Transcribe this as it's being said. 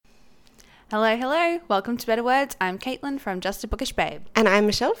Hello, hello. Welcome to Better Words. I'm Caitlin from Just a Bookish Babe. And I'm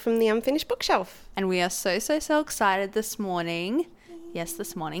Michelle from the Unfinished Bookshelf. And we are so excited this morning. Yes,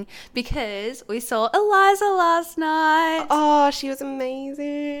 this morning. Because we saw Eliza last night. Oh, she was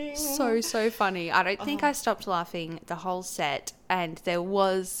amazing. So funny. I don't think I stopped laughing the whole set. And there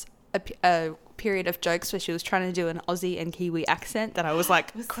was a period of jokes where she was trying to do an Aussie and Kiwi accent that I was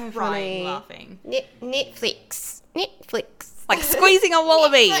like crying laughing. Netflix. Like squeezing a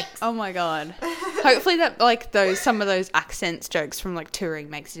wallaby. Oh my god. Hopefully that some of those accents jokes from like touring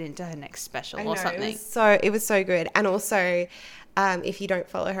makes it into her next special or something. It was so good. And also, if you don't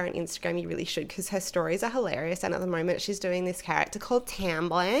follow her on Instagram, you really should, because her stories are hilarious. And at the moment, she's doing this character called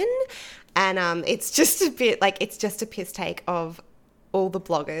Tamblin, and it's just a piss take of all the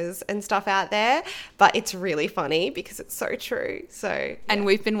bloggers and stuff out there, but it's really funny because it's so true. So yeah. And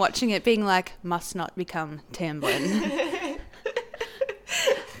we've been watching it being like, must not become Tamblin.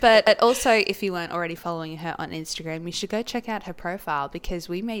 But also, if you weren't already following her on Instagram, you should go check out her profile, because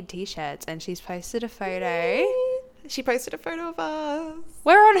we made t-shirts and she's posted a photo. She posted a photo of us.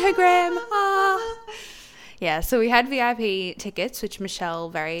 We're on her gram. Yeah, so we had VIP tickets, which Michelle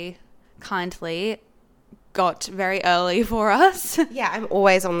very kindly got very early for us. Yeah, I'm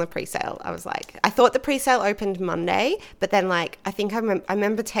always on the pre-sale. I thought the pre-sale opened Monday, but then I think I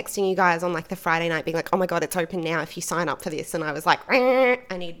remember texting you guys on the Friday night being like, oh my God, it's open now if you sign up for this. And I was like, I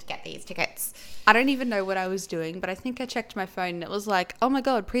need to get these tickets. I don't even know what I was doing, but I think I checked my phone and it was like, oh my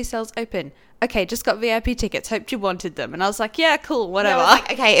God, pre-sale's open. Okay, just got VIP tickets. Hoped you wanted them. And I was like, yeah, cool, whatever. And I was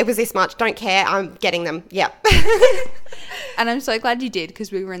like, okay, it was this much. Don't care. I'm getting them. Yep. And I'm so glad you did,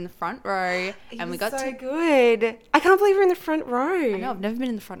 because we were in the front row and we got so good. I can't believe we're in the front row. I know, I've never been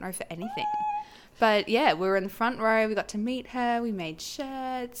in the front row for anything. But yeah, we were in the front row. We got to meet her. We made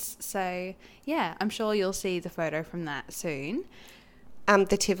shirts. So yeah, I'm sure you'll see the photo from that soon.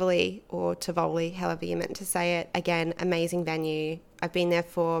 The Tivoli, or Tivoli, however you meant to say it. Again, amazing venue. I've been there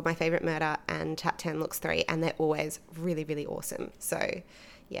for My Favourite Murder and Tap 10 Looks 3, and they're always really, really awesome. So,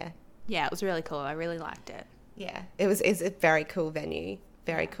 yeah. Yeah, it was really cool. I really liked it. Yeah, it's a very cool venue.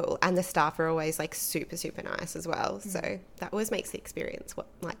 Very cool. And the staff are always super, super nice as well. Mm. So that always makes the experience, what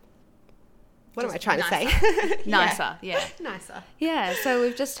am I trying to say? Nicer, yeah. Nicer. Yeah, so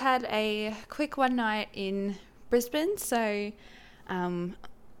we've just had a quick one night in Brisbane. So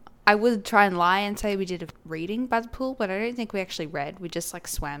I would try and lie and say we did a reading by the pool, but I don't think we actually read. We just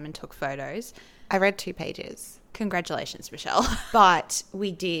swam and took photos. I read 2 pages. Congratulations, Michelle. But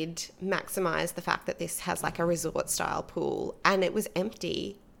we did maximise the fact that this has a resort style pool, and it was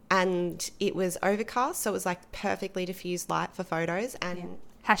empty and it was overcast, so it was perfectly diffused light for photos. And yeah.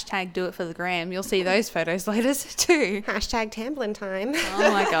 Hashtag do it for the gram. You'll see those photos later too. Hashtag Tamblin time.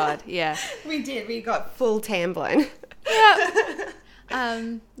 Oh my God, yeah. We did. We got full Tamblin.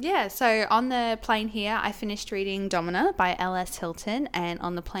 Yeah. So on the plane here, I finished reading Domina by L.S. Hilton, and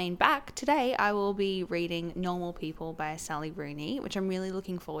on the plane back today, I will be reading Normal People by Sally Rooney, which I'm really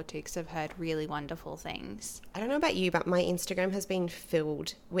looking forward to because I've heard really wonderful things. I don't know about you, but my Instagram has been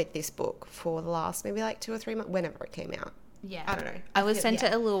filled with this book for the last maybe 2 or 3 months, whenever it came out. Yeah. I don't know. I was sent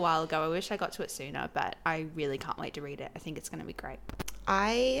it a little while ago. I wish I got to it sooner, but I really can't wait to read it. I think it's going to be great.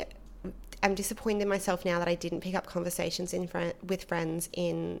 I'm disappointed in myself now that I didn't pick up conversations with friends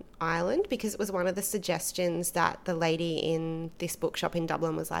in Ireland, because it was one of the suggestions that the lady in this bookshop in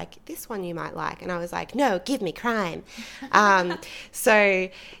Dublin was like, this one you might like. And I was like, no, give me crime. So,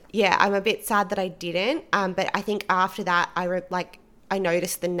 yeah, I'm a bit sad that I didn't. But I think after that, I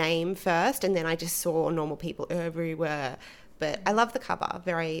noticed the name first, and then I just saw Normal People everywhere. But I love the cover.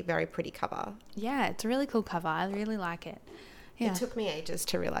 Very, very pretty cover. Yeah, it's a really cool cover. I really like it. Yeah. It took me ages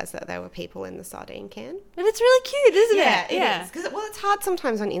to realise that there were people in the sardine can. But it's really cute, isn't it? Yeah, it is. Because, it's hard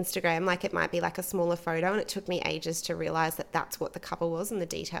sometimes on Instagram. It might be a smaller photo, and it took me ages to realise that that's what the cover was, and the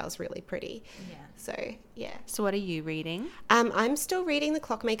detail's really pretty. Yeah. So, yeah. So what are you reading? I'm still reading The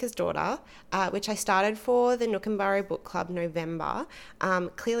Clockmaker's Daughter, which I started for the Nookanborough Book Club November.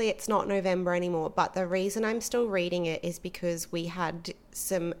 Clearly it's not November anymore, but the reason I'm still reading it is because we had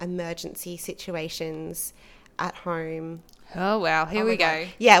some emergency situations at home. Oh, wow. Here we go.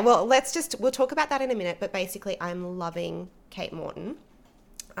 Yeah, well, we'll talk about that in a minute, but basically I'm loving Kate Morton.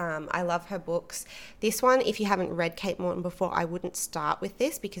 I love her books. This one, if you haven't read Kate Morton before, I wouldn't start with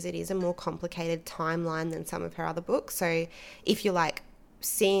this because it is a more complicated timeline than some of her other books. So if you're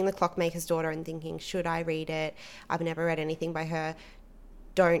seeing The Clockmaker's Daughter and thinking, should I read it? I've never read anything by her.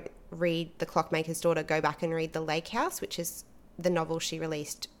 Don't read The Clockmaker's Daughter. Go back and read The Lake House, which is the novel she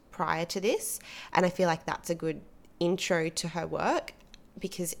released prior to this. And I feel like that's a good intro to her work,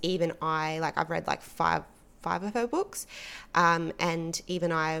 because even I've read 5 5 of her books. And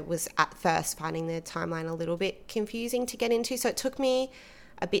even I was at first finding the timeline a little bit confusing to get into. So it took me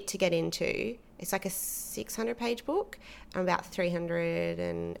a bit to get into. It's like a 600-page book. I'm about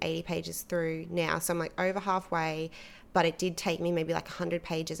 380 pages through now. So I'm like over halfway, but it did take me maybe like 100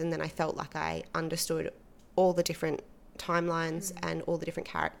 pages. And then I felt like I understood all the different timelines and all the different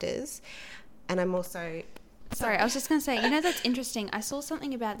characters. And I'm also... Sorry, I was just going to say, that's interesting. I saw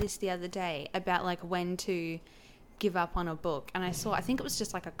something about this the other day about like when to give up on a book. And I think it was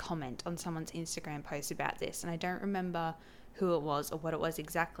just like a comment on someone's Instagram post about this. And I don't remember who it was or what it was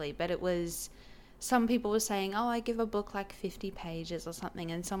exactly, but it was, some people were saying, I give a book like 50 pages or something.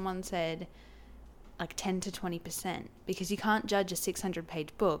 And someone said like 10 to 20%, because you can't judge a 600-page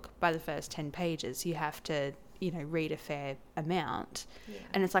book by the first 10 pages. You have to, read a fair amount. Yeah.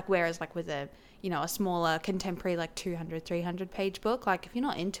 And it's like, whereas like with a smaller contemporary, like 200, 300-page book, like if you're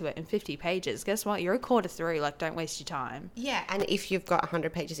not into it in 50 pages, guess what? You're a quarter through, like don't waste your time. Yeah, and if you've got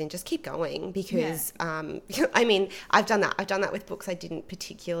 100 pages in, just keep going because, I mean, I've done that. I've done that with books I didn't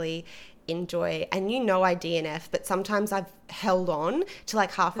particularly enjoy, and I DNF, but sometimes I've held on to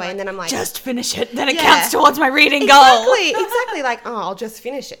like halfway and then I'm like... Just finish it, then it counts towards my reading goal. Exactly, like, I'll just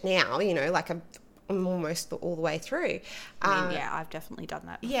finish it now, like I'm almost all the way through. I've definitely done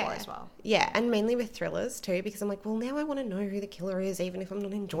that before as well. Yeah, and mainly with thrillers too, because I'm like, well, now I want to know who the killer is, even if I'm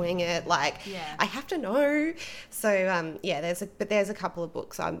not enjoying it. Like, I have to know. So, there's a couple of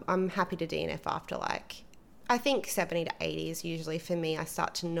books I'm happy to DNF after, like, I think 70 to 80 is usually for me. I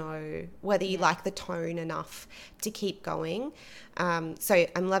start to know whether you like the tone enough to keep going. So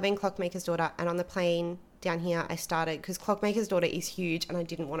I'm loving Clockmaker's Daughter, and on the plane down here I started, because Clockmaker's Daughter is huge and I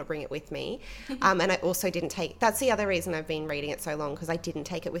didn't want to bring it with me, and I also didn't take, that's the other reason I've been reading it so long, because I didn't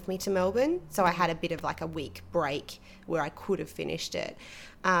take it with me to Melbourne, so I had a bit of like a week break where I could have finished it.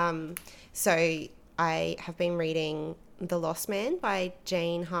 So I have been reading The Lost Man by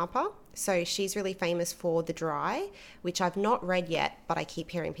Jane Harper. So she's really famous for The Dry, which I've not read yet, but I keep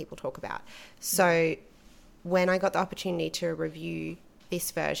hearing people talk about. So when I got the opportunity to review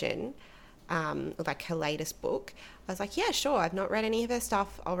this version, like her latest book, I was like, yeah, sure, I've not read any of her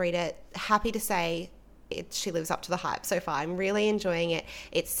stuff, I'll read it. Happy to say she lives up to the hype so far. I'm really enjoying it.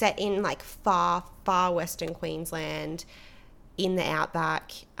 It's set in like far, far Western Queensland, in the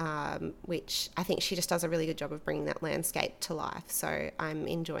outback, which I think she just does a really good job of bringing that landscape to life. So I'm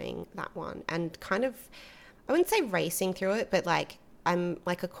enjoying that one, and kind of, I wouldn't say racing through it, but like I'm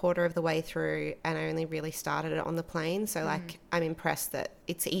like a quarter of the way through, and I only really started it on the plane. So like I'm impressed that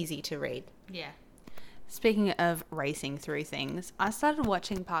it's easy to read. Yeah. Speaking of racing through things, I started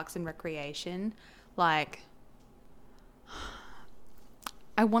watching Parks and Recreation like,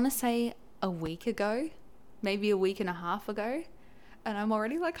 I want to say a week ago, maybe a week and a half ago, and I'm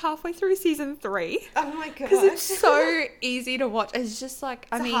already like halfway through season 3. Oh my god! Because it's so easy to watch. It's just like,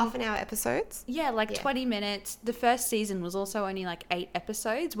 I mean, half an hour episodes. Yeah, like 20 minutes. The first season was also only like 8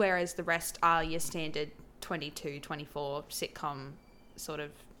 episodes, whereas the rest are your standard 22, 24 sitcom sort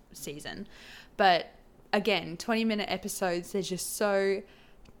of season. But again, 20-minute episodes, they're just so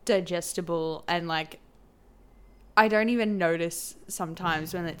digestible, and like I don't even notice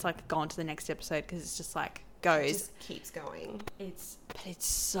sometimes when it's like gone to the next episode, because it's just like goes. It just keeps going. It's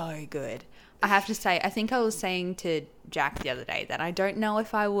so good. I have to say, I think I was saying to Jack the other day that I don't know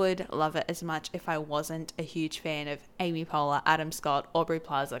if I would love it as much if I wasn't a huge fan of Amy Poehler, Adam Scott, Aubrey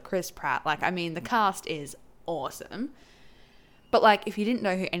Plaza, Chris Pratt. Like, I mean, the cast is awesome. But like, if you didn't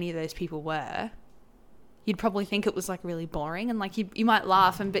know who any of those people were, you'd probably think it was like really boring, and like you might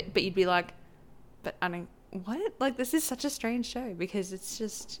laugh, but you'd be like, but I don't, what? Like, this is such a strange show, because it's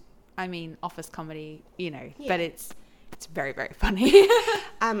just, I mean, office comedy, but it's very, very funny.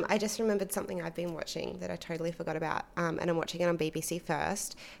 I just remembered something I've been watching that I totally forgot about, and I'm watching it on BBC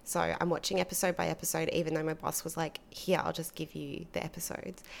First. So I'm watching episode by episode, even though my boss was like, here, I'll just give you the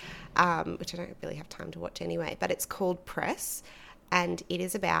episodes, which I don't really have time to watch anyway. But it's called Press, and it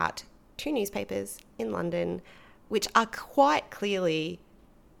is about 2 newspapers in London, which are quite clearly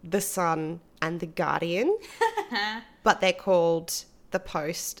The Sun and The Guardian, but they're called The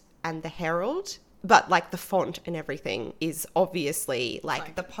Post and The Herald. But like the font and everything is obviously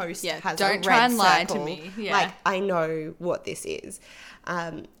like The Post has a red don't try and lie circle. to me. Yeah. Like, I know what this is,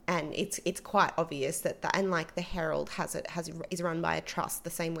 and it's quite obvious that and like the Herald is run by a trust the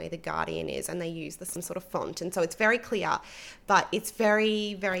same way the Guardian is, and they use the same sort of font, and so it's very clear, but it's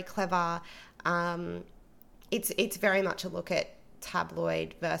very, very clever. It's very much a look at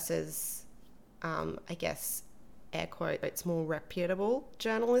tabloid versus, I guess, air quotes, more reputable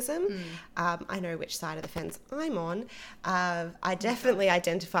journalism. I know which side of the fence I'm on. I definitely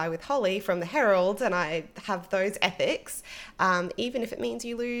identify with Holly from the Herald, and I have those ethics, even if it means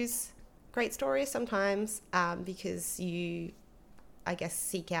you lose great stories sometimes, because you, I guess,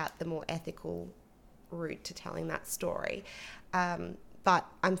 seek out the more ethical route to telling that story. But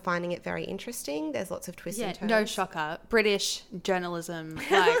I'm finding it very interesting. There's lots of twists and turns. No shocker. British journalism,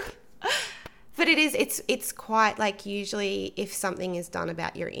 like... But it's quite like, usually if something is done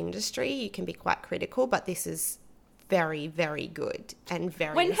about your industry, you can be quite critical, but this is very, very good and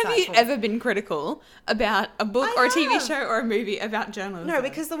very When have you ever been critical about a book or a TV show or a movie about journalism? No,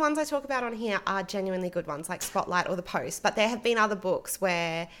 because the ones I talk about on here are genuinely good ones, like Spotlight or The Post. But there have been other books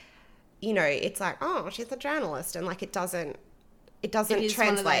where, you know, it's like, oh, she's a journalist, and like it doesn't translate.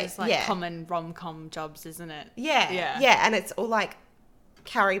 One of those, like, common rom-com jobs, isn't it? Yeah, and it's all like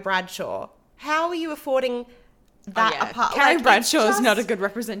Carrie Bradshaw. How are you affording that apart? Carrie Bradshaw is not a good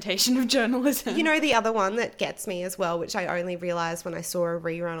representation of journalism. You know, the other one that gets me as well, which I only realised when I saw a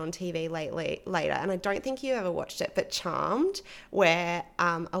rerun on TV later, and I don't think you ever watched it, but Charmed, where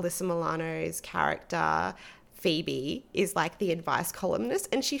Alyssa Milano's character Phoebe is like the advice columnist,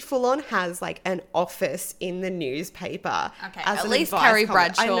 and she full on has like an office in the newspaper. Okay, at least Carrie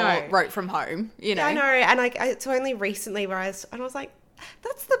Bradshaw wrote from home, you know. Yeah, I know, and it's only recently where I was like,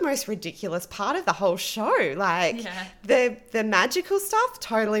 that's the most ridiculous part of the whole show. Like, the magical stuff,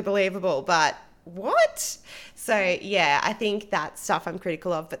 totally believable, but what? So, yeah, I think that stuff I'm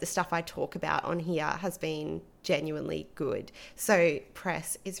critical of, but the stuff I talk about on here has been genuinely good. So,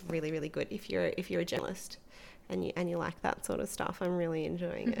 press is really, really good if you're a journalist and you like that sort of stuff. I'm really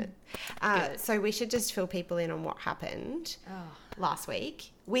enjoying it. So we should just fill people in on what happened last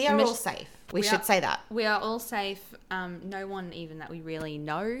week. We are all safe. We should say that. We are all safe. No one even that we really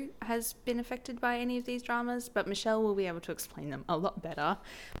know has been affected by any of these dramas, but Michelle will be able to explain them a lot better.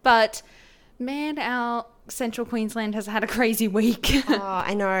 But man, our Central Queensland has had a crazy week. Oh,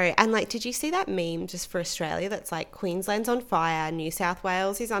 I know. And like, did you see that meme just for Australia that's like, Queensland's on fire, New South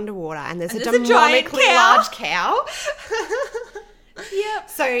Wales is underwater, and there's a demonically large cow? Yep.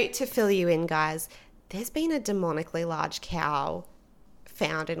 So to fill you in, guys, there's been a demonically large cow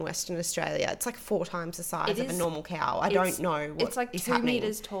found in Western Australia. It's like 4 times the size of a normal cow. I don't know what it's like is 2 happening.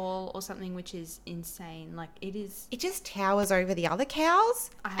 meters tall or something, which is insane. Like, it is. It just towers over the other cows,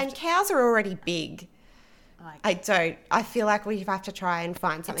 and cows are already big. I feel like we have to try and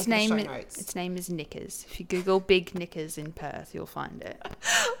find something for the show notes. Its name is Knickers. If you Google big knickers in Perth, you'll find it.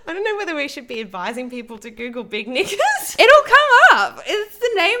 I don't know whether we should be advising people to Google big knickers. It'll come up. It's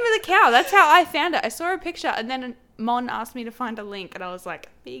the name of the cow. That's how I found it. I saw a picture, and then Mon asked me to find a link, and I was like,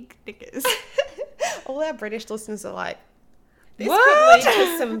 big knickers. All our British listeners are like, this could lead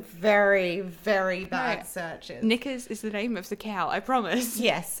to some very, very bad searches. Knickers is the name of the cow, I promise.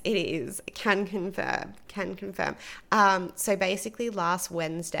 Yes, it is. Can confirm. So basically last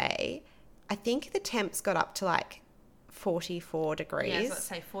Wednesday, I think the temps got up to like 44 degrees. Yeah, so let's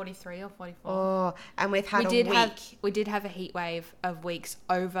say 43 or 44. Oh, and we've had we did have a heat wave of weeks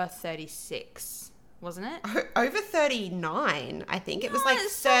over 36. Wasn't it? Over 39, I think. It was like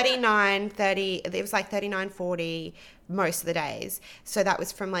 39, 30. It was like 39, 40 most of the days. So that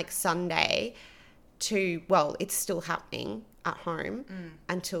was from like Sunday to, well, it's still happening at home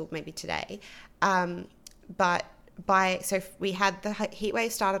until maybe today. But so we had the heat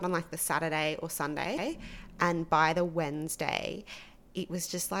wave started on like the Saturday or Sunday. And by the Wednesday, it was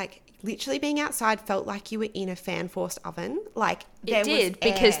just like, literally being outside felt like you were in a fan-forced oven. Like, it did,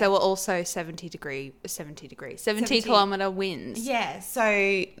 because there were also 70 kilometre winds. Yeah, so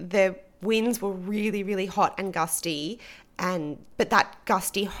the winds were really, really hot and gusty, but that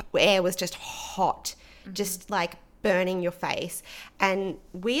gusty air was just hot, just like burning your face. And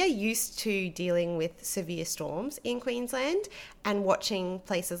we are used to dealing with severe storms in Queensland, and watching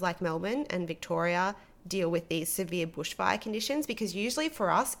places like Melbourne and Victoria deal with these severe bushfire conditions, because usually for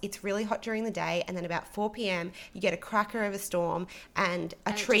us it's really hot during the day, and then about 4 p.m. you get a cracker of a storm and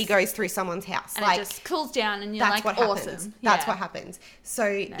a tree goes through someone's house, and like, it just cools down, and you're like, awesome. That's what happens. So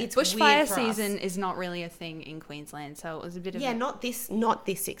it's bushfire season is not really a thing in Queensland, so it was a bit of not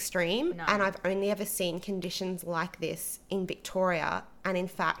this extreme. No. And I've only ever seen conditions like this in Victoria, and in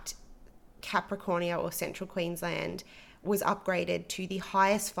fact Capricornia or Central Queensland was upgraded to the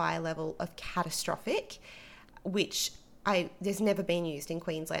highest fire level of catastrophic, which there's never been used in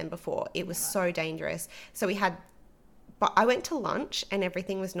Queensland before. It was so dangerous. So we had but I went to lunch and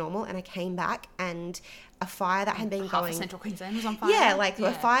everything was normal, and I came back and a fire that had been Half going. of Central Queensland was on fire. Yeah, like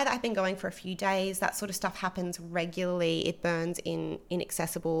a fire that had been going for a few days. That sort of stuff happens regularly. It burns in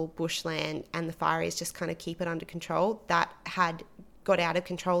inaccessible bushland, and the fire is just kind of keep it under control. That had got out of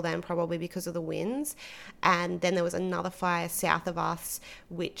control then, probably because of the winds. And then there was another fire south of us,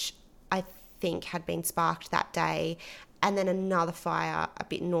 which I think had been sparked that day, and then another fire a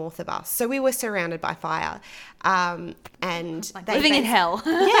bit north of us. So we were surrounded by fire, and Like they living in hell.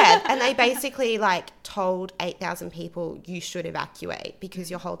 yeah, and they basically like told 8,000 people you should evacuate because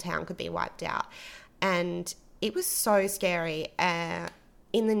your whole town could be wiped out, and it was so scary.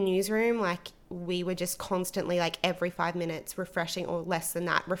 In the newsroom, like we were just constantly like every 5 minutes refreshing, or less than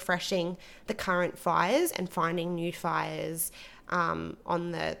that, refreshing the current fires and finding new fires on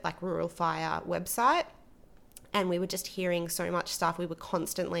the like Rural Fire website. And we were just hearing so much stuff. We were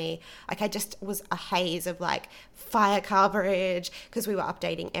constantly, like, I just was a haze of like fire coverage because we were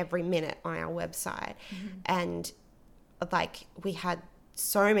updating every minute on our website. And like we had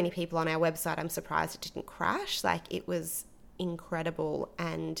so many people on our website, I'm surprised it didn't crash. Like it was incredible,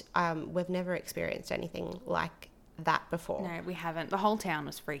 and we've never experienced anything like that before. No, we haven't. The whole town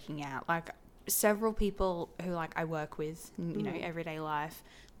was freaking out. Like several people who like I work with, you know, everyday life,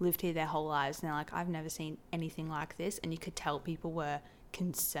 lived here their whole lives, and they're like, I've never seen anything like this. And you could tell people were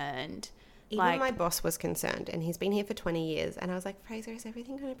concerned. Even like, my boss was concerned, and he's been here for 20 years. And I was like, Fraser, is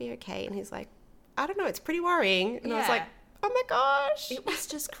everything going to be okay? And he's like, I don't know, it's pretty worrying. And I was Yeah. like, oh my gosh. it was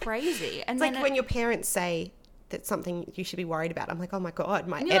just crazy. And It's then like when your parents say that's something you should be worried about. I'm like, oh my God,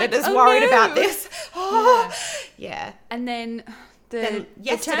 my you're like, editor's "Oh, worried no." about this. Yeah. and then Then the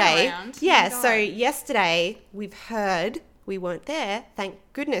yesterday, turnaround, yeah, oh my so God. yesterday we've heard we weren't there. Thank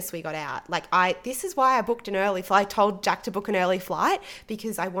goodness we got out. Like this is why I booked an early flight. I told Jack to book an early flight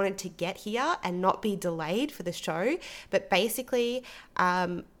because I wanted to get here and not be delayed for the show. But basically,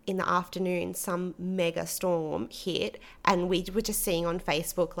 in the afternoon, some mega storm hit, and we were just seeing on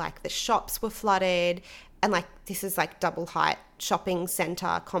Facebook like the shops were flooded. And like this is like Double Height shopping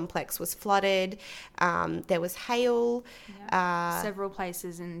centre complex was flooded. There was hail. several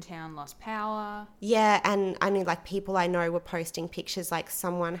places in town lost power. Yeah, and I mean, like people I know were posting pictures. Like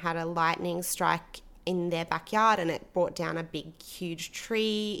someone had a lightning strike in their backyard, and it brought down a big, huge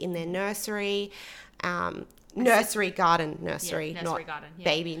tree in their nursery. Nursery garden, nursery not garden, yeah.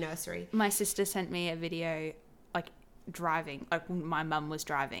 baby nursery. My sister sent me a video, like driving, like my mum was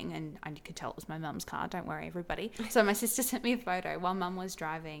driving, and I could tell it was my mum's car. Don't worry, everybody. So my sister sent me a photo while mum was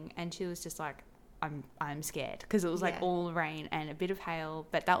driving, and she was just like, I'm scared because it was like Yeah. all rain and a bit of hail.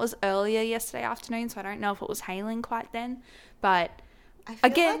 But that was earlier yesterday afternoon, so I don't know if it was hailing quite then. But I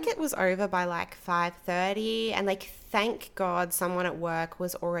feel again, like it was over by like 5:30, and like thank God someone at work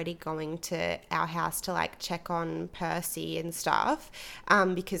was already going to our house to like check on Percy and stuff,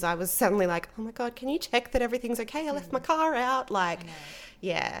 because I was suddenly like, oh my God, can you check that everything's okay? I left my car out. Like,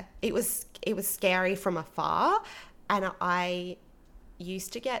 yeah, it was scary from afar, and I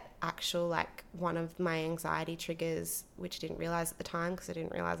used to get actual like one of my anxiety triggers, which I didn't realize at the time because I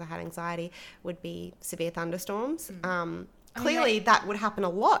didn't realize I had anxiety, would be severe thunderstorms. Clearly that would happen a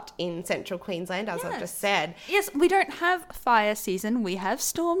lot in central Queensland, as I've just said. yes, we don't have fire season, we have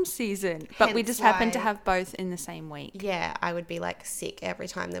storm season, but we Hence just happen to why- have both in the same week. Yeah, I would be like sick every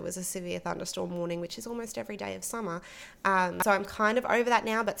time there was a severe thunderstorm warning, which is almost every day of summer. So I'm kind of over that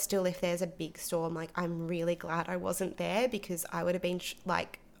now, but still, if there's a big storm, like I'm really glad I wasn't there because I would have been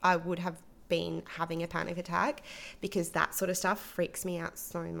I would have been having a panic attack because that sort of stuff freaks me out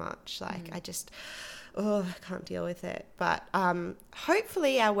so much. Like I just, I can't deal with it. But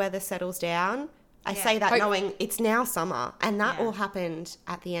hopefully our weather settles down. I say that knowing it's now summer, and that all happened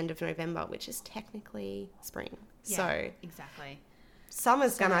at the end of November, which is technically spring. So exactly.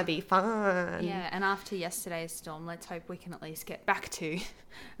 summer's gonna be fun. Yeah, and after yesterday's storm, let's hope we can at least get back to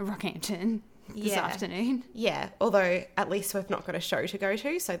Rockhampton this afternoon. Yeah, although at least we've not got a show to go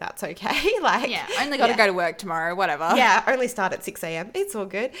to, so that's okay. Like, Yeah, only got to go to work tomorrow, whatever. Yeah, only start at 6 a.m. It's all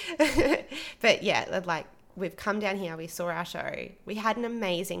good. But yeah, like we've come down here, we saw our show, we had an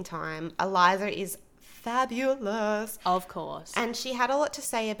amazing time. Eliza is fabulous. Of course. And she had a lot to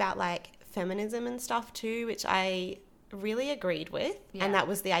say about like feminism and stuff too, which I really agreed with. Yeah. And that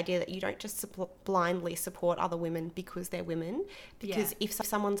was the idea that you don't just blindly support other women because they're women. Because if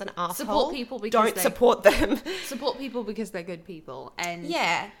someone's an asshole, people because don't they- support them. Support people because they're good people. And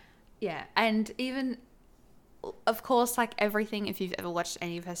Yeah. yeah, and even, of course, like everything, if you've ever watched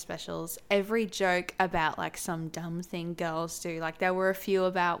any of her specials, every joke about like some dumb thing girls do, like there were a few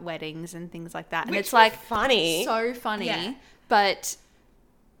about weddings and things like that. And Which it's were like funny. so funny. Yeah. But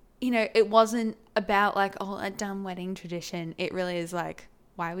you know, it wasn't about like, oh, a dumb wedding tradition. It really is like,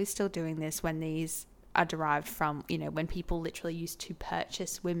 why are we still doing this when these are derived from, you know, when people literally used to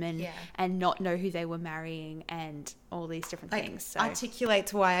purchase women and not know who they were marrying and all these different things. So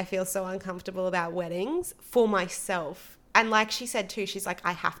articulates why I feel so uncomfortable about weddings for myself. And like she said too, she's like,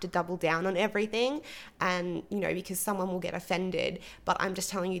 I have to double down on everything, and, you know, because someone will get offended, but I'm just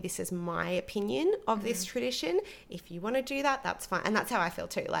telling you this is my opinion of this tradition. If you want to do that, that's fine. And that's how I feel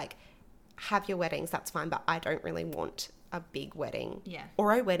too. Like, have your weddings, that's fine, but I don't really want a big wedding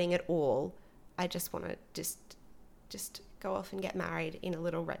or a wedding at all. I just want to just go off and get married in a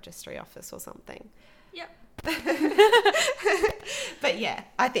little registry office or something. Yep. But yeah,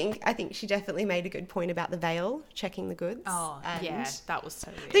 I think she definitely made a good point about the veil, checking the goods. Oh, yeah, that was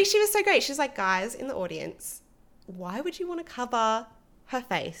so weird. I think she was so great. She's like, guys in the audience, why would you want to cover her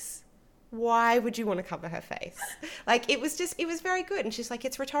face? Why would you want to cover her face? Like, it was very good. And she's like,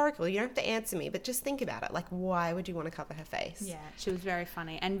 it's rhetorical. You don't have to answer me, but just think about it. Like, why would you want to cover her face? Yeah, she was very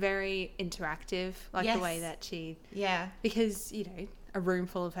funny and very interactive, like the way that she... Yeah. Because, you know, a room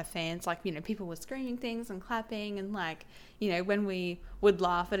full of her fans, like, you know, people were screaming things and clapping, and like, you know, when we would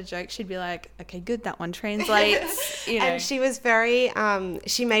laugh at a joke, she'd be like, okay, good, that one translates, you know. And she was very,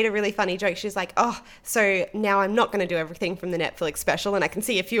 she made a really funny joke. She was like, oh, so now I'm not going to do everything from the Netflix special, and I can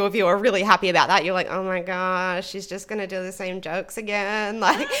see a few of you are really happy about that. You're like, oh my gosh, she's just going to do the same jokes again.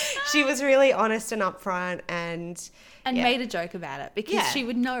 Like, she was really honest and upfront, and made a joke about it, because she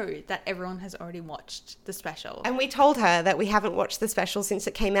would know that everyone has already watched the special. And we told her that we haven't watched the special since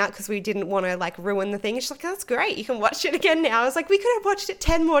it came out because we didn't want to like ruin the thing. She's like, that's great, you can watch it again now. I was like, we could have watched it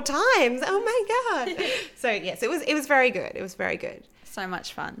 10 more times. Oh my God. So yes, it was very good. It was very good. So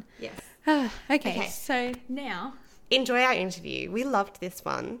much fun. Yes. Okay, so now... Enjoy our interview. We loved this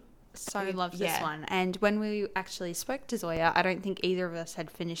one. So loved this one. And when we actually spoke to Zoya, I don't think either of us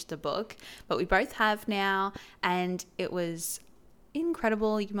had finished the book, but we both have now, and it was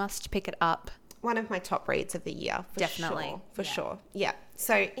incredible. You must pick it up. One of my top reads of the year. Definitely. For sure. Yeah.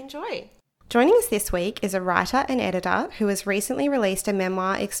 So enjoy. Joining us this week is a writer and editor who has recently released a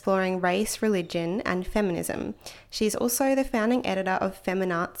memoir exploring race, religion, and feminism. She's also the founding editor of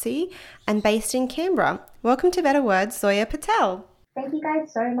Feminazi and based in Canberra. Welcome to Better Words, Zoya Patel. Thank you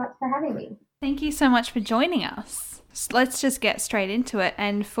guys so much for having me. Thank you so much for joining us. Let's just get straight into it.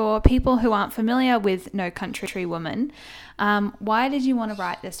 And for people who aren't familiar with No Country Woman, why did you want to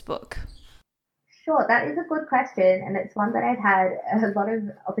write this book? Sure, that is a good question, and it's one that I've had a lot of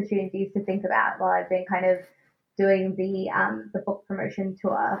opportunities to think about while I've been kind of doing the book promotion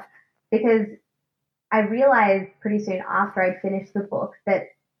tour, because I realized pretty soon after I'd finished the book that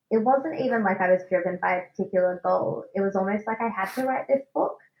it wasn't even like I was driven by a particular goal. It was almost like I had to write this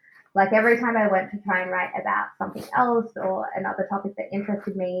book. Like every time I went to try and write about something else or another topic that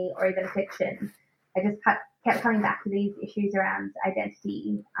interested me, or even fiction, I just kept coming back to these issues around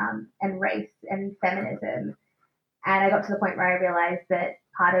identity and race and feminism. And I got to the point where I realized that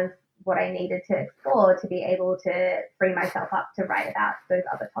part of what I needed to explore to be able to free myself up to write about those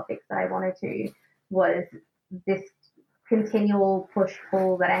other topics that I wanted to was this continual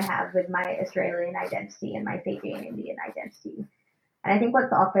push-pull that I have with my Australian identity and my Fiji and Indian identity. And I think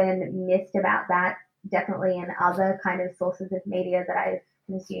what's often missed about that, definitely in other kind of sources of media that I've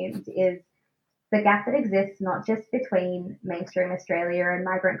consumed, is the gap that exists not just between mainstream Australia and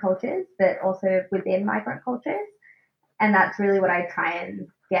migrant cultures, but also within migrant cultures. And that's really what I try and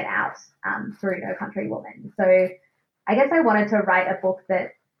get out through No Country Woman. So I guess I wanted to write a book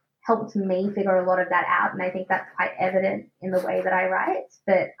that helped me figure a lot of that out. And I think that's quite evident in the way that I write.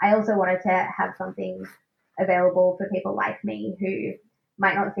 But I also wanted to have something available for people like me who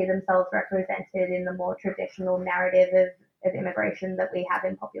might not see themselves represented in the more traditional narrative of immigration that we have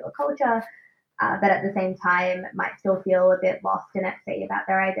in popular culture, but at the same time might still feel a bit lost and at sea about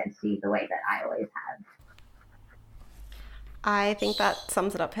their identity the way that I always have. I think that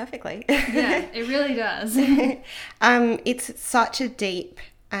sums it up perfectly. Yeah, it really does. It's such a deep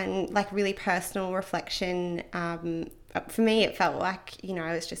and like really personal reflection. For me, it felt like, you know,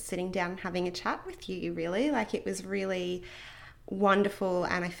 I was just sitting down and having a chat with you, really. Like, it was really wonderful,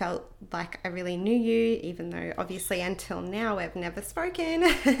 and I felt like I really knew you, even though obviously until now we've never spoken.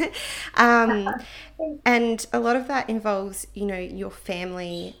 And a lot of that involves, you know, your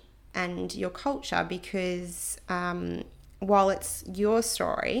family and your culture, because while it's your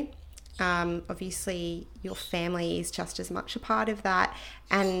story, obviously your family is just as much a part of that.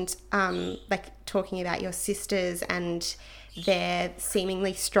 And like talking about your sisters and their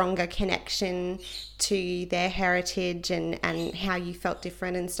seemingly stronger connection to their heritage and how you felt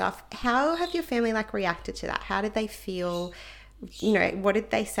different and stuff. How have your family like reacted to that? How did they feel what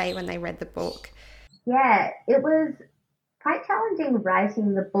did they say when they read the book? Yeah, it was quite challenging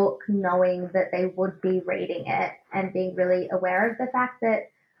writing the book knowing that they would be reading it and being really aware of the fact that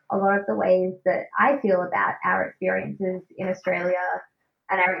a lot of the ways that I feel about our experiences in Australia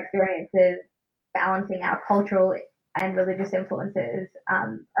and our experiences balancing our cultural and religious influences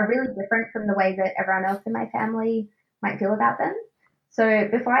are really different from the way that everyone else in my family might feel about them. So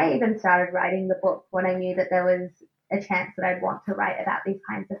before I even started writing the book, when I knew that there was a chance that I'd want to write about these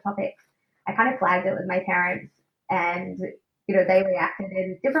kinds of topics, I kind of flagged it with my parents, and they reacted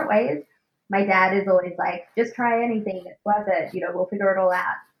in different ways. My dad is always like, just try anything, it's worth it, we'll figure it all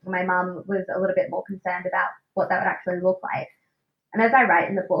out. My mum was a little bit more concerned about what that would actually look like. And as I write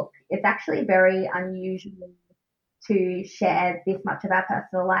in the book, it's actually very unusual to share this much of our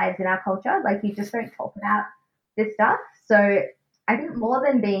personal lives in our culture. Like, you just don't talk about this stuff. So I think more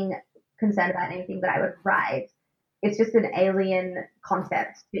than being concerned about anything that I would write, it's just an alien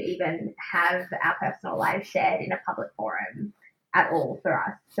concept to even have our personal lives shared in a public forum at all for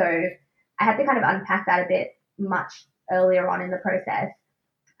us. So I had to kind of unpack that a bit much earlier on in the process.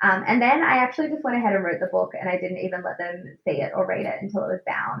 And then I actually just went ahead and wrote the book, and I didn't even let them see it or read it until it was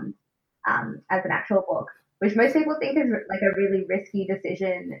bound as an actual book, which most people think is like a really risky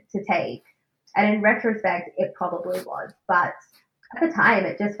decision to take. And in retrospect, it probably was. But at the time,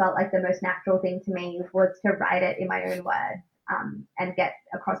 it just felt like the most natural thing to me was to write it in my own words and get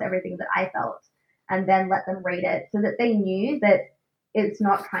across everything that I felt, and then let them read it so that they knew that it's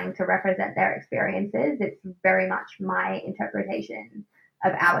not trying to represent their experiences. It's very much my interpretation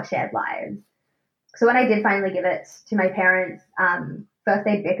of our shared lives. So when I did finally give it to my parents, first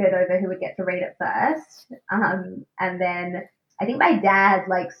they bickered over who would get to read it first. And then I think my dad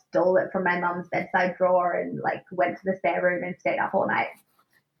stole it from my mum's bedside drawer and went to the spare room and stayed up all night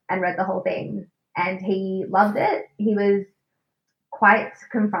and read the whole thing. And he loved it. He was quite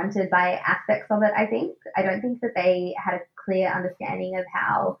confronted by aspects of it, I think. I don't think that they had a clear understanding of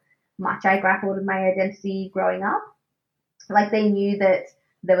how much I grappled with my identity growing up. They knew that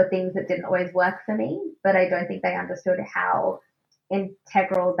there were things that didn't always work for me, but I don't think they understood how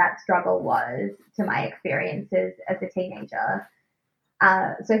integral that struggle was to my experiences as a teenager.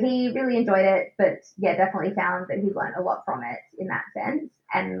 So he really enjoyed it, but yeah, definitely found that he learned a lot from it in that sense.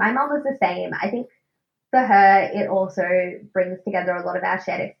 And my mum was the same. I think for her, it also brings together a lot of our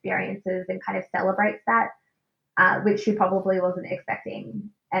shared experiences and kind of celebrates that, which she probably wasn't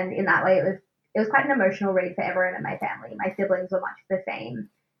expecting. And in that way, it was quite an emotional read for everyone in my family. My siblings were much the same.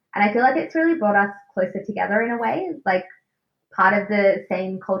 And I feel like it's really brought us closer together in a way. Part of the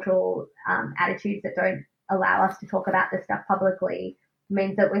same cultural attitudes that don't allow us to talk about this stuff publicly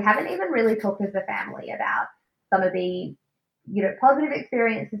means that we haven't even really talked as a family about some of the positive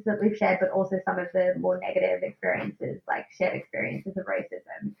experiences that we've shared, but also some of the more negative experiences, like shared experiences of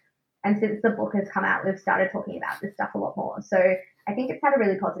racism. And since the book has come out, we've started talking about this stuff a lot more. So I think it's had a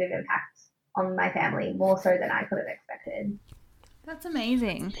really positive impact on my family, more so than I could have expected. That's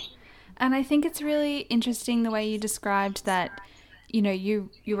amazing. And I think it's really interesting the way you described that, you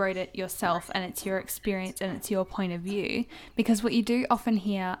wrote it yourself and it's your experience and it's your point of view, because what you do often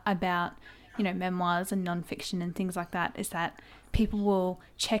hear about, memoirs and nonfiction and things like that is that people will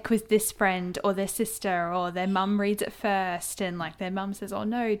check with this friend or their sister or their mum reads it first and their mum says, oh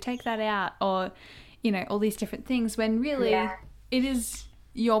no, take that out, or, all these different things, when really it is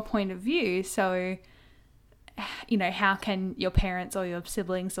your point of view. So, how can your parents or your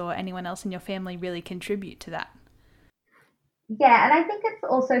siblings or anyone else in your family really contribute to that? Yeah, and I think it's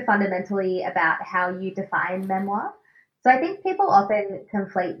also fundamentally about how you define memoir. So I think people often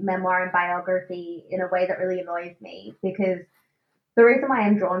conflate memoir and biography in a way that really annoys me, because the reason why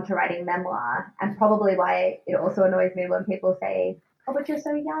I'm drawn to writing memoir, and probably why it also annoys me when people say, oh, but you're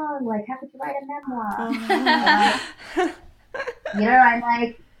so young, how could you write a memoir?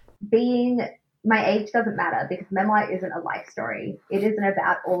 I'm my age doesn't matter, because memoir isn't a life story. It isn't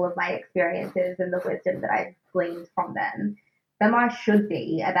about all of my experiences and the wisdom that I've gleaned from them. Memoir should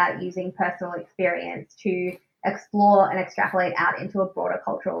be about using personal experience to explore and extrapolate out into a broader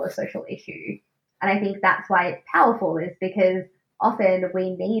cultural or social issue. And I think that's why it's powerful, is because often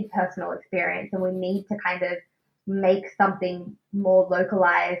we need personal experience and we need to kind of make something more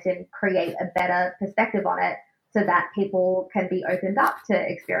localized and create a better perspective on it, so that people can be opened up to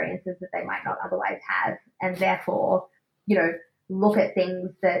experiences that they might not otherwise have, and therefore, look at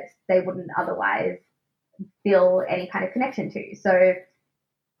things that they wouldn't otherwise feel any kind of connection to. So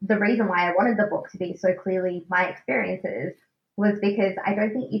the reason why I wanted the book to be so clearly my experiences was because I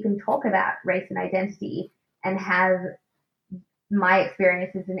don't think you can talk about race and identity and have my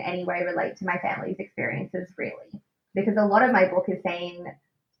experiences in any way relate to my family's experiences, really. because a lot of my book is saying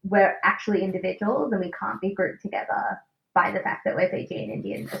we're actually individuals and we can't be grouped together by the fact that we're Fijian,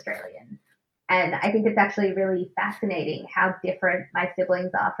 Indian, Australian. And I think it's actually really fascinating how different my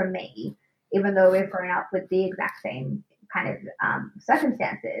siblings are from me, even though we've grown up with the exact same kind of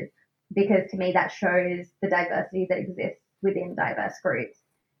circumstances, because to me that shows the diversity that exists within diverse groups.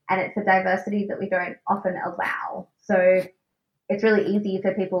 And it's a diversity that we don't often allow. So it's really easy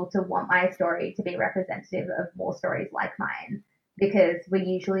for people to want my story to be representative of more stories like mine, because we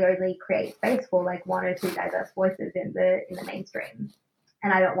usually only create space for like one or two diverse voices in the mainstream.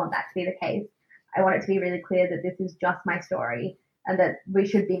 And I don't want that to be the case. I want it to be really clear that this is just my story and that we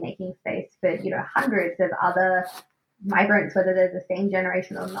should be making space for, hundreds of other migrants, whether they're the same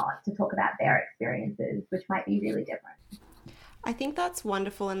generation or not, to talk about their experiences, which might be really different. I think that's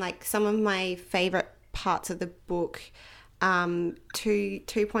wonderful. And like some of my favorite parts of the book,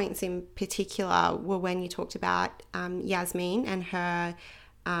 two points in particular were when you talked about Yasmin and her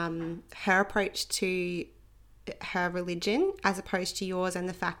approach to her religion as opposed to yours, and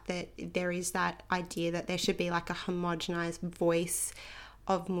the fact that there is that idea that there should be like a homogenized voice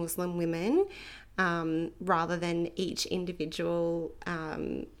of Muslim women, rather than each individual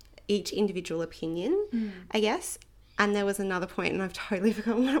opinion, I guess. And there was another point, and I've totally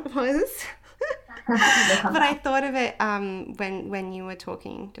forgotten what it was. But I thought of it when you were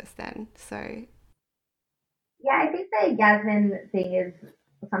talking just then. So yeah, I think the Yasmin thing is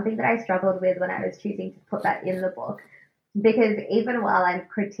something that I struggled with when I was choosing to put that in the book, because even while I'm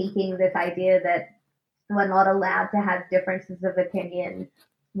critiquing this idea that we're not allowed to have differences of opinion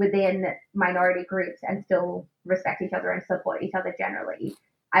within minority groups and still respect each other and support each other generally,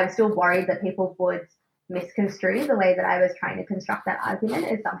 I was still worried that people would misconstrue the way that I was trying to construct that argument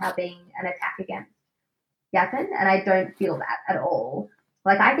as somehow being an attack against Yasmin, and I don't feel that at all.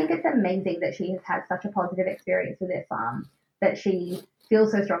 Like, I think it's amazing that she has had such a positive experience with Islam, that she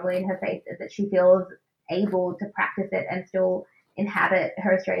feels so strongly in her faith, that she feels able to practice it and still inhabit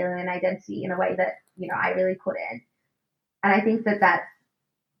her Australian identity in a way that, I really couldn't. And I think that that's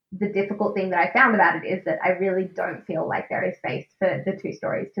the difficult thing that I found about it, is that I really don't feel like there is space for the two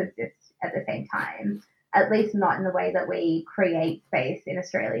stories to exist at the same time, at least not in the way that we create space in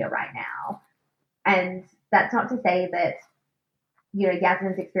Australia right now. And that's not to say that,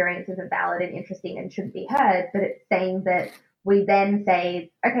 Yasmin's experience isn't valid and interesting and shouldn't be heard, but it's saying that we then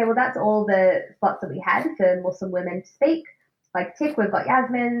say, okay, well, that's all the spots that we had for Muslim women to speak. Like, tick, we've got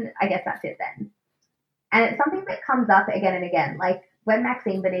Yasmin, I guess that's it then. And it's something that comes up again and again. Like, when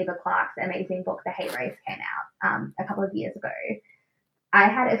Maxine Beneva Clark's amazing book, The Hate Race, came out a couple of years ago, I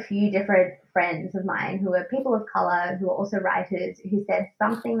had a few different friends of mine who were people of color, who were also writers, who said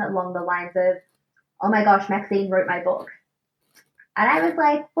something along the lines of, oh my gosh, Maxine wrote my book. And I was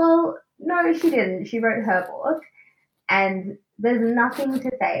like, well, no, she didn't. She wrote her book. And there's nothing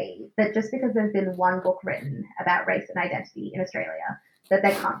to say that just because there's been one book written about race and identity in Australia, that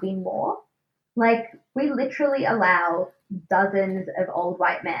there can't be more. Like, we literally allow dozens of old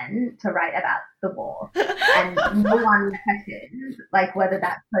white men to write about the war, and no one questions, like, whether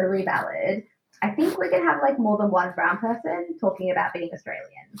that's totally valid. I think we can have, like, more than one brown person talking about being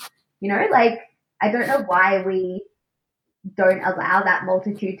Australian. Like, I don't know why we don't allow that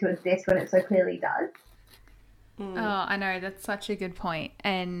multitude to exist when it so clearly does. Oh, I know. That's such a good point.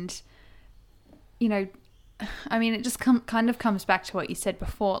 And, I mean, it just kind of comes back to what you said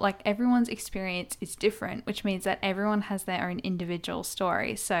before. Like, everyone's experience is different, which means that everyone has their own individual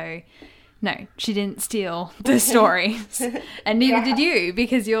story. So, no, she didn't steal the stories. And neither did you,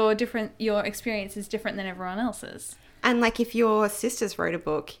 because your experience is different than everyone else's. And like, if your sisters wrote a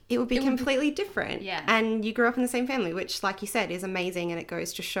book, it would be completely different. Yeah. And you grew up in the same family, which, like you said, is amazing. And it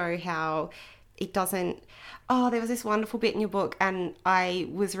goes to show how it doesn't... Oh, there was this wonderful bit in your book, and I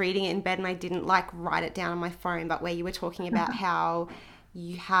was reading it in bed and I didn't like write it down on my phone, but where you were talking about how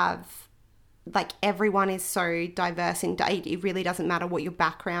you have... like, everyone is so diverse, and it really doesn't matter what your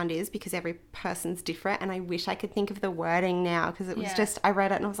background is because every person's different. And I wish I could think of the wording now, because it was just, I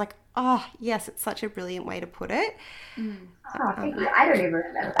read it and I was like, oh yes, it's such a brilliant way to put it. Oh, thank you. I don't even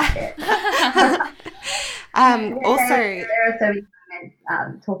remember that bit. Also, there are so many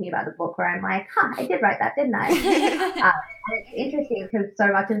comments talking about the book where I'm like, I did write that, didn't I? And it's interesting because so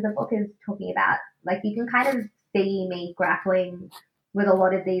much of the book is talking about, like, you can kind of see me grappling with a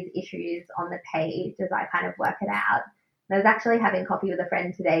lot of these issues on the page as I kind of work it out. And I was actually having coffee with a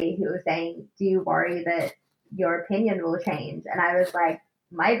friend today who was saying, do you worry that your opinion will change? And I was like,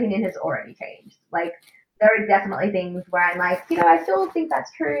 my opinion has already changed. Like, there are definitely things where I'm like, I still think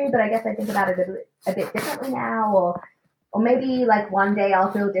that's true, but I guess I think about it a bit differently now. Or maybe, like, one day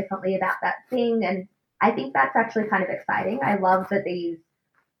I'll feel differently about that thing. And I think that's actually kind of exciting. I love that these,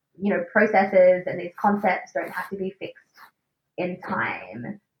 processes and these concepts don't have to be fixed in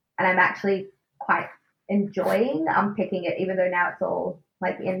time. And I'm actually quite enjoying unpicking it, even though now it's all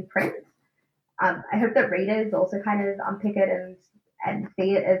like in print. I hope that readers also kind of unpick it and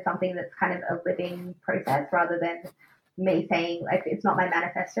see it as something that's kind of a living process rather than me saying, like, it's not my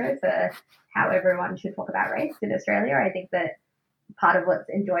manifesto for how everyone should talk about race in Australia. I think that part of what's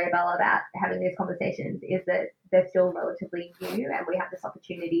enjoyable about having these conversations is that they're still relatively new and we have this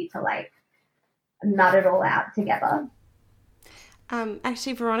opportunity to like nut it all out together.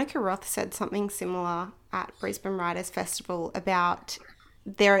 Actually, Veronica Roth said something similar at Brisbane Writers Festival about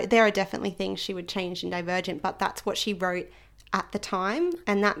there are definitely things she would change in Divergent, but that's what she wrote at the time,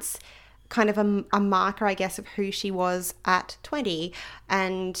 and that's kind of a marker, I guess, of who she was at 20.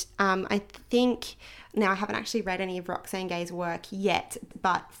 And I think, now I haven't actually read any of Roxane Gay's work yet,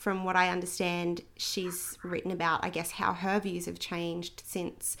 but from what I understand, she's written about, I guess, how her views have changed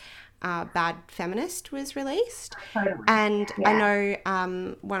since Bad Feminist was released. Totally. And Yeah. I know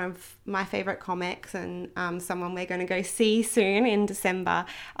one of my favourite comics and someone we're going to go see soon in December,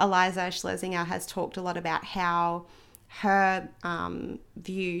 Eliza Schlesinger, has talked a lot about how her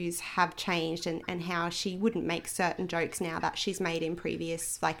views have changed and how she wouldn't make certain jokes now that she's made in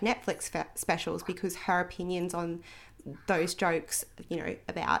previous like Netflix specials because her opinions on those jokes,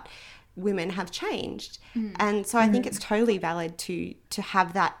 about women have changed. And so I think it's totally valid to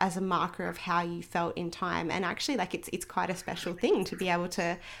have that as a marker of how you felt in time. And actually, like, it's quite a special thing to be able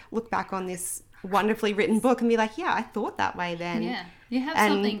to look back on this wonderfully written book and be like, yeah, I thought that way then. Yeah, you have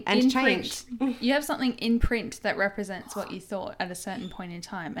something in print. You have something in print that represents what you thought at a certain point in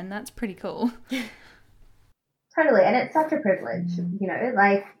time, and that's pretty cool. Totally, and it's such a privilege,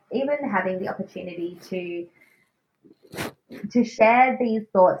 like even having the opportunity to share these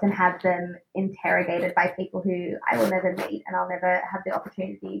thoughts and have them interrogated by people who I will never meet and I'll never have the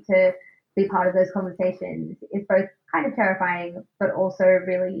opportunity to be part of those conversations is both kind of terrifying but also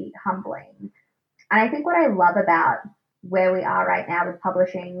really humbling. And I think what I love about where we are right now with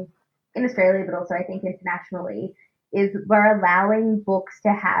publishing in Australia, but also I think internationally, is we're allowing books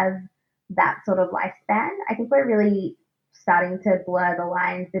to have that sort of lifespan. I think we're really starting to blur the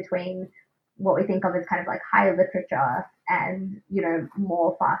lines between what we think of as kind of like high literature and,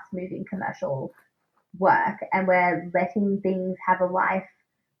 more fast moving commercial work. And we're letting things have a life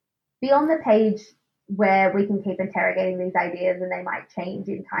beyond the page where we can keep interrogating these ideas and they might change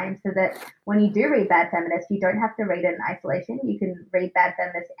in time so that when you do read Bad Feminist, you don't have to read it in isolation. You can read Bad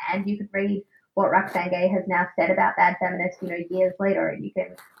Feminist and you can read what Roxane Gay has now said about Bad Feminist, years later, and you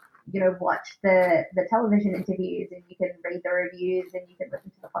can, watch the television interviews and you can read the reviews and you can listen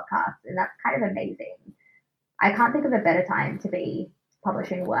to the podcast, and that's kind of amazing. I can't think of a better time to be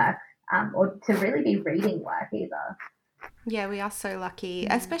publishing work or to really be reading work either. Yeah, we are so lucky,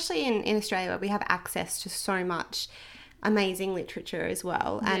 especially in Australia where we have access to so much amazing literature as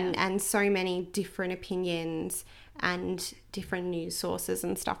well, and so many different opinions and different news sources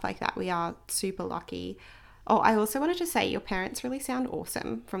and stuff like that. We are super lucky. Oh, I also wanted to say your parents really sound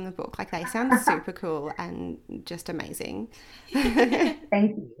awesome from the book. Like, they sound super cool and just amazing.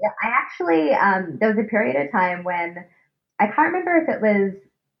 Thank you. I actually, there was a period of time when, I can't remember if it was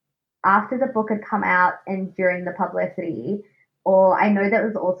after the book had come out and during the publicity, or I know that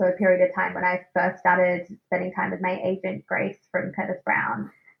was also a period of time when I first started spending time with my agent, Grace from Curtis Brown.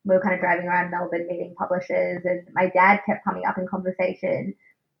 We were kind of driving around Melbourne meeting publishers, and my dad kept coming up in conversation.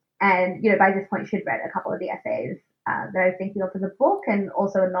 And, by this point, she'd read a couple of the essays that I was thinking of for the book, and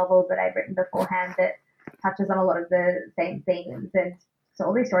also a novel that I'd written beforehand that touches on a lot of the same themes. And so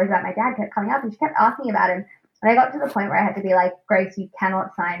all these stories about my dad kept coming up, and she kept asking about him. And I got to the point where I had to be like, Grace, you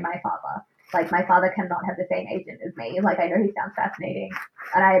cannot sign my father. Like, my father cannot have the same agent as me. Like, I know he sounds fascinating.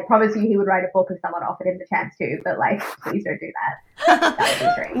 And I promise you he would write a book if someone offered him the chance to. But, like, please don't do that. That would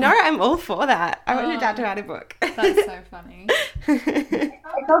be strange. No, I'm all for that. I want your dad to write a book. That's so funny.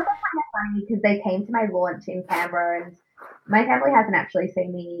 It's also kind of funny because they came to my launch in Canberra, and my family hasn't actually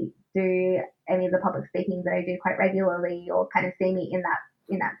seen me do any of the public speaking that I do quite regularly or kind of see me in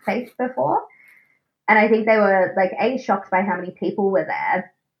that space before. And I think they were like, shocked by how many people were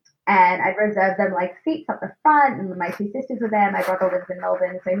there. And I'd reserved them like seats up the front, and my two sisters were there. My brother lives in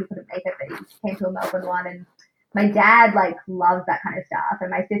Melbourne, so he couldn't make it, but he came to a Melbourne one. And my dad like loves that kind of stuff,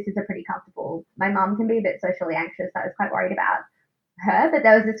 and my sisters are pretty comfortable. My mum can be a bit socially anxious, so I was quite worried about her. But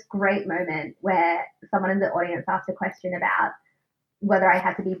there was this great moment where someone in the audience asked a question about whether I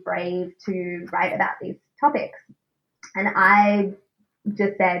had to be brave to write about these topics, and I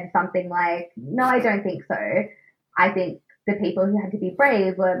just said something like, no, I don't think so. I think the people who had to be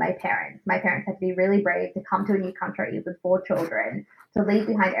brave were my parents. My parents had to be really brave to come to a new country with 4 children, to leave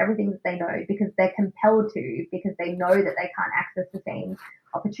behind everything that they know because they're compelled to, because they know that they can't access the same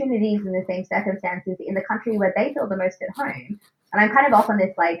opportunities and the same circumstances in the country where they feel the most at home. And I'm kind of off on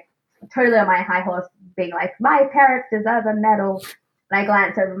this, like, totally on my high horse, being like, my parents deserve a medal. And I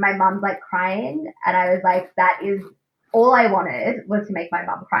glanced over, my mum's like crying, and I was like, that is all I wanted, was to make my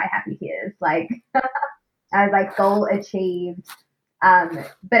mum cry happy tears. Like, I was like, goal achieved.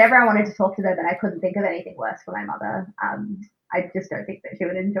 But everyone wanted to talk to them, and I couldn't think of anything worse for my mother. I just don't think that she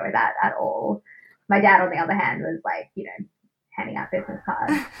would enjoy that at all. My dad, on the other hand, was like, handing out business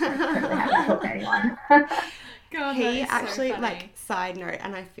cards. Like, totally happy to talk to anyone. God, he actually, so like, side note,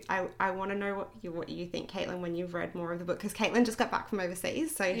 and I want to know what you think, Caitlin, when you've read more of the book, because Caitlin just got back from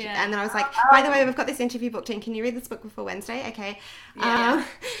overseas, so yeah. And then I was like, by the way, we've got this interview booked in, can you read this book before Wednesday? Okay. Yeah.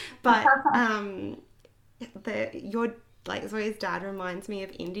 But your, like, Zoe's dad reminds me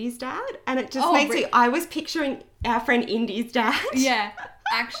of Indy's dad, and it just makes me, I was picturing our friend Indy's dad. Yeah.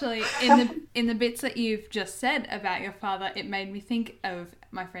 Actually, in the bits that you've just said about your father, it made me think of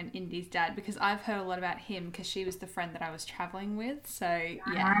my friend Indy's dad, because I've heard a lot about him because she was the friend that I was traveling with. So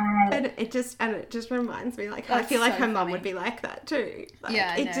yeah, and it just reminds me, like, I feel like her mum would be like that too. Like,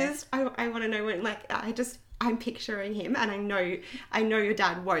 yeah, I want to know when, like, I'm picturing him, and I know your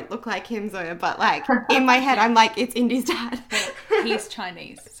dad won't look like him, Zoya, but, like, in my head I'm like, it's Indy's dad. He's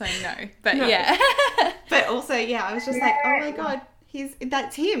Chinese, so no. But no. Yeah. But also, yeah, I was just like, oh my god.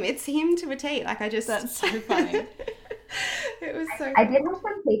 That's him. It's him to a T. Like, that's so funny. It was so. I did have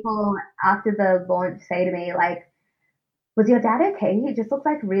some people after the launch say to me, like, "Was your dad okay? He just looks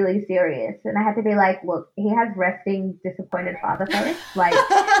like really serious." And I had to be like, "Look, he has resting, disappointed father face. Like,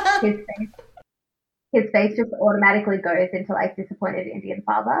 his face just automatically goes into, like, disappointed Indian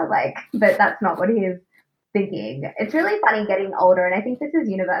father. Like, but that's not what he is thinking." It's really funny getting older, and I think this is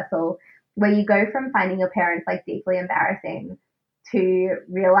universal, where you go from finding your parents, like, deeply embarrassing to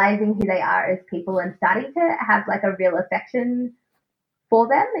realizing who they are as people and starting to have, like, a real affection for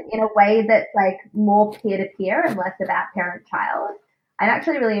them in a way that's, like, more peer-to-peer and less about parent-child. I'm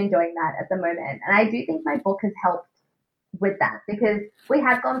actually really enjoying that at the moment. And I do think my book has helped with that, because we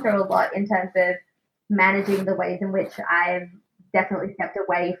have gone through a lot in terms of managing the ways in which I've definitely stepped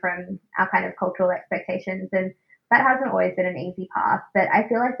away from our kind of cultural expectations, and that hasn't always been an easy path. But I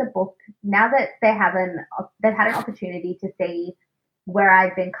feel like the book, now that they've had an opportunity to see where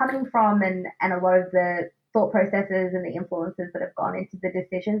I've been coming from and a lot of the thought processes and the influences that have gone into the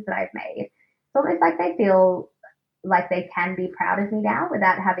decisions that I've made, it's almost like they feel like they can be proud of me now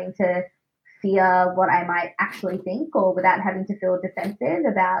without having to fear what I might actually think, or without having to feel defensive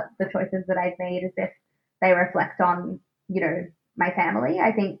about the choices that I've made as if they reflect on, my family.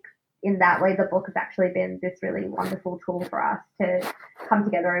 I think in that way, the book has actually been this really wonderful tool for us to come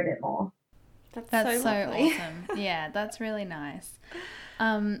together a bit more. That's so awesome. Yeah, that's really nice.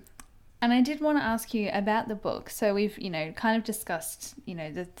 And I did want to ask you about the book. So we've, kind of discussed,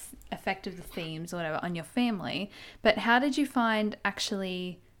 the effect of the themes or whatever on your family, but how did you find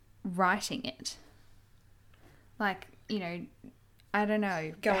actually writing it? Like, I don't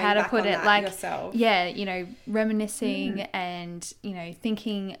know how to put it, like, yourself. Yeah, reminiscing and,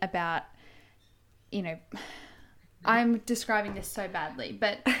 thinking about, I'm describing this so badly,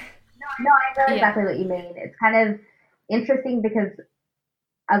 but No, I know exactly what you mean. It's kind of interesting because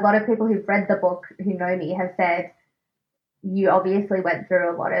a lot of people who've read the book, who know me, have said you obviously went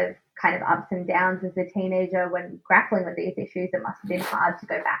through a lot of kind of ups and downs as a teenager when grappling with these issues. It must have been hard to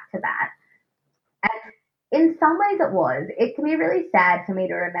go back to that. And in some ways it was. It can be really sad for me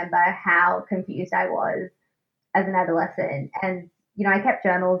to remember how confused I was as an adolescent. And, I kept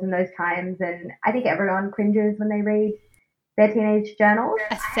journals in those times, and I think everyone cringes when they read their teenage journals.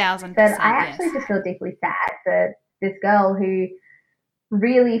 1,000%. But I actually just feel deeply sad for this girl who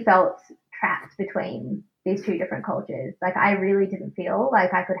really felt trapped between these two different cultures. Like, I really didn't feel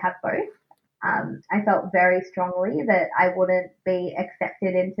like I could have both. I felt very strongly that I wouldn't be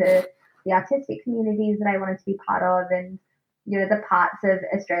accepted into the artistic communities that I wanted to be part of, and, the parts of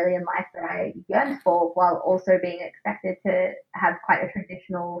Australian life that I yearned for, while also being expected to have quite a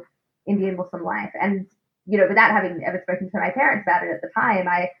traditional Indian Muslim life. And, without having ever spoken to my parents about it at the time,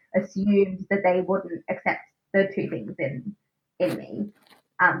 I assumed that they wouldn't accept the two things in me,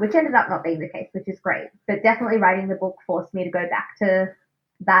 which ended up not being the case, which is great. But definitely writing the book forced me to go back to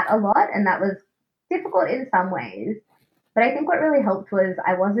that a lot, and that was difficult in some ways. But I think what really helped was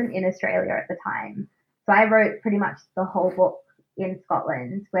I wasn't in Australia at the time. So I wrote pretty much the whole book in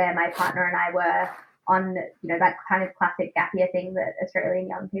Scotland, where my partner and I were on, that kind of classic gap year thing that Australian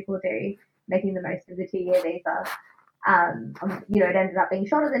young people do, making the most of the 2-year visa. It ended up being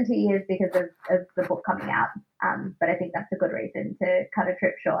shorter than 2 years because of the book coming out. But I think that's a good reason to cut a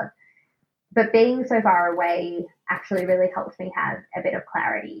trip short. But being so far away actually really helped me have a bit of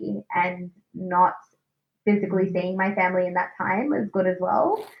clarity, and not physically seeing my family in that time was good as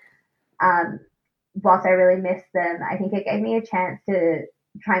well. Whilst I really missed them, I think it gave me a chance to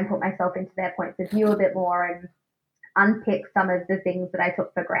try and put myself into their points of view a bit more and unpick some of the things that I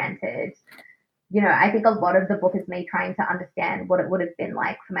took for granted. I think a lot of the book is me trying to understand what it would have been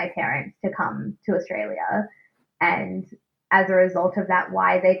like for my parents to come to Australia, and as a result of that,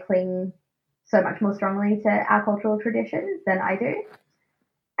 why they cling so much more strongly to our cultural traditions than I do.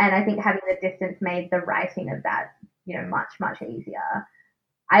 And I think having the distance made the writing of that, much, much easier.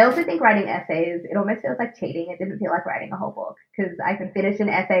 I also think writing essays, it almost feels like cheating. It didn't feel like writing a whole book, because I could finish an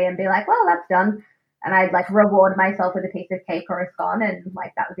essay and be like, well, that's done. And I'd like reward myself with a piece of cake or a scone, and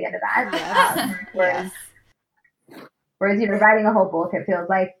like that was the end of that. Yes. Whereas, writing a whole book, it feels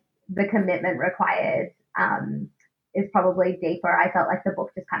like the commitment required is probably deeper. I felt like the book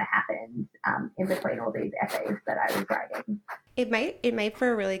just kind of happened in between all these essays that I was writing. It made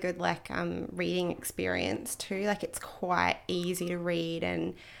for a really good reading experience too. Like, it's quite easy to read,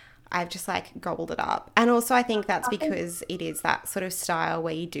 and I've just gobbled it up. And also I think that's because it is that sort of style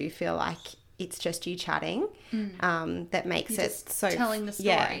where you do feel like it's just you chatting, that makes it so telling the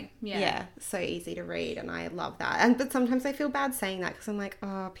story. Yeah, so easy to read, and I love that. But sometimes I feel bad saying that, because I'm like,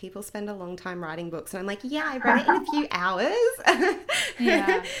 oh, people spend a long time writing books, and I'm like, yeah, I read it in a few hours.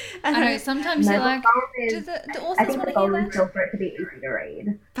 Yeah, I know. Sometimes you're like, do the authors I think want the to hear goal is that? still for it to be easy to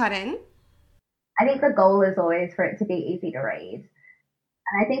read. Pardon? I think the goal is always for it to be easy to read.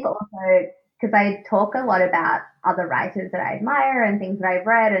 And I think also, because I talk a lot about other writers that I admire and things that I've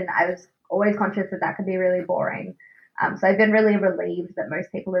read, and I was always conscious that could be really boring. So I've been really relieved that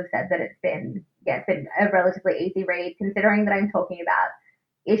most people have said that it's been a relatively easy read, considering that I'm talking about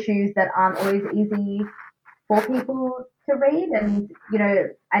issues that aren't always easy for people to read. And,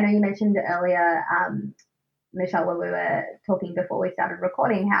 I know you mentioned earlier, Michelle, when we were talking before we started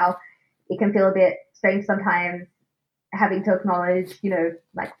recording, how it can feel a bit strange sometimes having to acknowledge,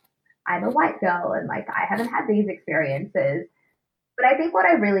 I'm a white girl and I haven't had these experiences. But I think what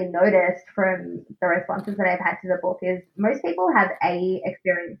I really noticed from the responses that I've had to the book is most people have a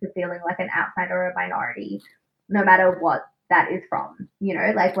experience of feeling like an outsider or a minority, no matter what that is from,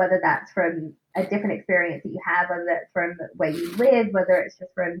 whether that's from a different experience that you have, whether that's from where you live, whether it's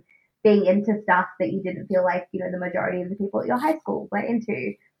just from being into stuff that you didn't feel like, the majority of the people at your high school were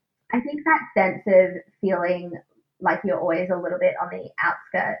into. I think that sense of feeling like you're always a little bit on the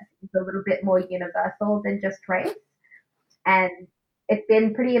outskirts is a little bit more universal than just race. And it's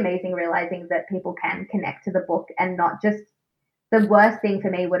been pretty amazing realizing that people can connect to the book, and not just, the worst thing for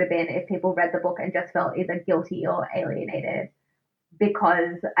me would have been if people read the book and just felt either guilty or alienated,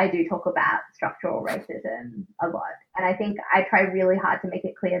 because I do talk about structural racism a lot. And I think I try really hard to make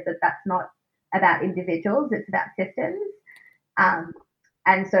it clear that that's not about individuals, it's about systems.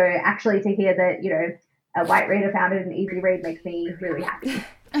 And so actually to hear that, a white reader found it an easy read makes me really happy.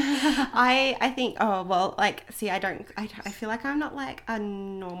 I think, I feel like I'm not a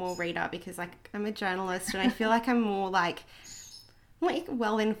normal reader, because I'm a journalist, and I feel like I'm more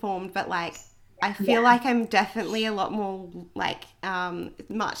well informed, but I feel like I'm definitely a lot more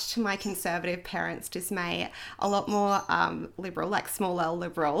much to my conservative parents' dismay, a lot more liberal, small L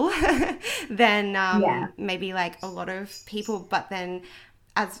liberal than maybe a lot of people. But then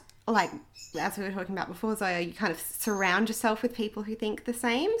as we were talking about before, Zoya, you kind of surround yourself with people who think the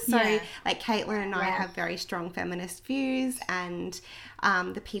same. So Caitlin and I have very strong feminist views, and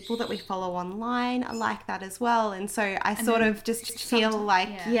the people that we follow online are like that as well. And so I sort of just feel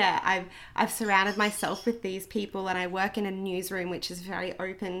I've surrounded myself with these people, and I work in a newsroom which is very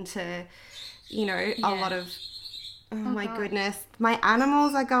open to, a lot of, oh my goodness, my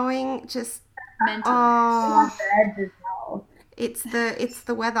animals are going just mental. Oh. It's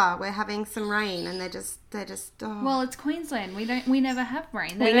the weather. We're having some rain, and they're just. Oh. Well, it's Queensland. We never have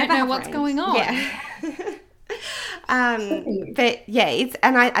rain. They don't know what's going on. Yeah. But yeah,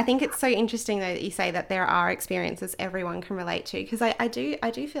 I think it's so interesting though that you say that there are experiences everyone can relate to, because I do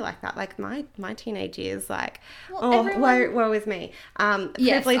feel like that. My teenage years, woe is me.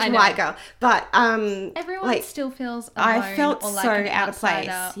 Privileged white girl, but everyone still feels alone, I felt or so out of place,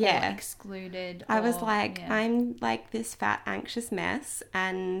 or excluded. I was I'm this fat anxious mess,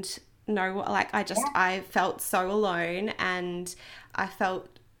 and I felt so alone, and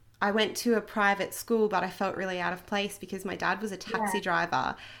I went to a private school, but I felt really out of place because my dad was a taxi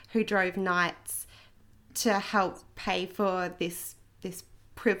driver who drove nights to help pay for this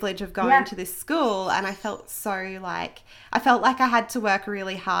privilege of going to this school, and I felt like I had to work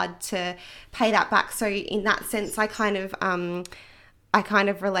really hard to pay that back. So in that sense, I kind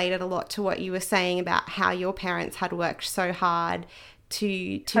of related a lot to what you were saying about how your parents had worked so hard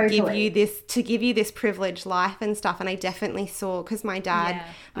to give you this privileged life and stuff. And I definitely saw, because my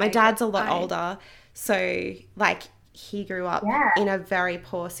dad's a lot older, so like he grew up in a very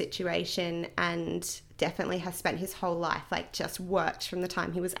poor situation and definitely has spent his whole life like just worked from the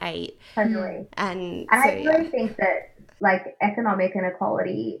time he was 8. Totally. And so, I really think that like economic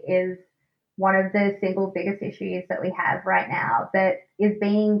inequality is one of the single biggest issues that we have right now that is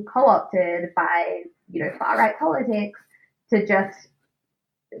being co-opted by, far-right politics to just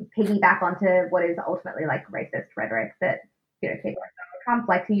piggyback onto what is ultimately like racist rhetoric that, people like Donald Trump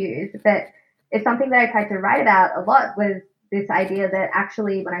like to use. But it's something that I tried to write about a lot, was this idea that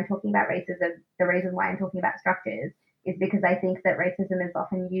actually when I'm talking about racism, the reason why I'm talking about structures is because I think that racism is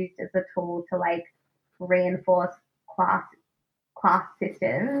often used as a tool to like reinforce class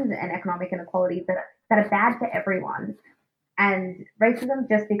systems and economic inequalities that are bad for everyone. And racism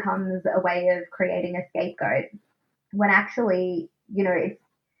just becomes a way of creating a scapegoat when actually,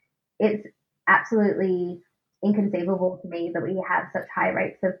 it's absolutely inconceivable to me that we have such high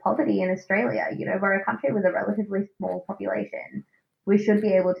rates of poverty in Australia. We're a country with a relatively small population. We should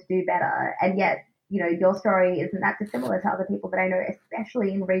be able to do better. And yet, your story isn't that dissimilar to other people that I know,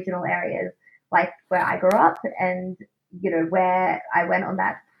 especially in regional areas like where I grew up and, where I went on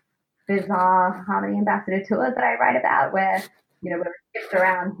that bizarre Harmony Ambassador tour that I write about, where, we were shipped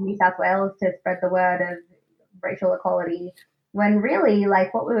around New South Wales to spread the word of racial equality, when really,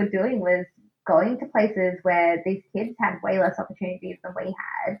 like, what we were doing was going to places where these kids had way less opportunities than we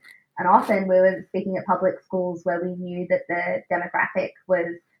had. And often we were speaking at public schools where we knew that the demographic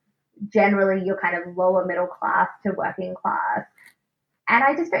was generally your kind of lower middle class to working class. And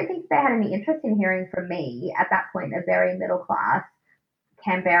I just don't think they had any interest in hearing from me at that point, a very middle class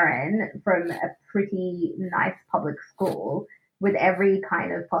Canberran from a pretty nice public school with every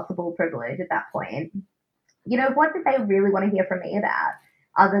kind of possible privilege at that point. What did they really want to hear from me about,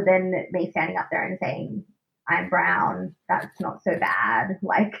 other than me standing up there and saying, I'm brown, that's not so bad,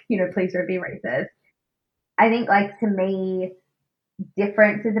 like, please don't be racist. I think, like, to me,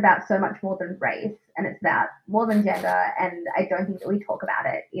 difference is about so much more than race, and it's about more than gender, and I don't think that we talk about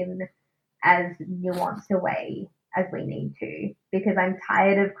it in as nuanced a way as we need to, because I'm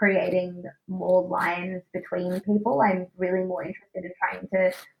tired of creating more lines between people. I'm really more interested in trying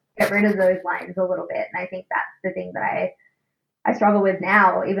to get rid of those lines a little bit, and I think that's the thing that I struggle with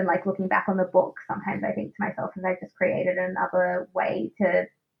now. Even like looking back on the book, sometimes I think to myself, have I just created another way to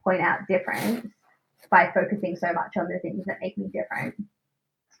point out difference by focusing so much on the things that make me different?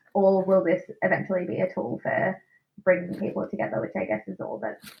 Or will this eventually be a tool for bringing people together, which I guess is all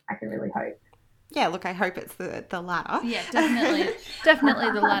that I can really hope. Yeah, look, I hope it's the latter. Yeah,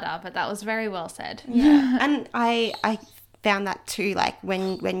 definitely the latter, but that was very well said. Yeah, and I found that too, like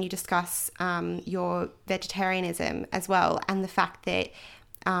when you discuss your vegetarianism as well, and the fact that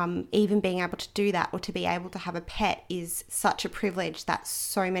even being able to do that or to be able to have a pet is such a privilege that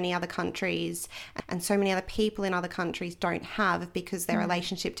so many other countries and so many other people in other countries don't have, because their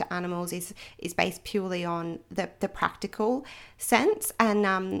relationship to animals is based purely on the practical sense. And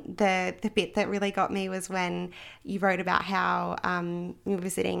the bit that really got me was when you wrote about how you were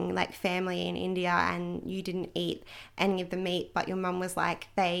visiting like family in India and you didn't eat any of the meat, but your mum was like,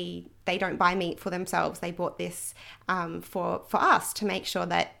 they don't buy meat for themselves. They bought this for us to make sure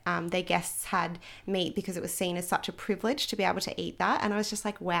that their guests had meat, because it was seen as such a privilege to be able to eat that. And I was just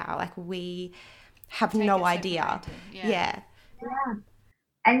like, wow, like we have no idea. Yeah.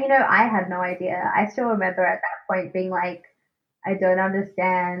 And I had no idea. I still remember at that point being like, I don't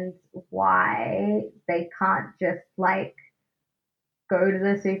understand why they can't just like go to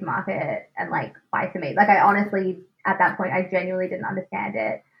the supermarket and like buy some meat. Like I honestly, at that point, I genuinely didn't understand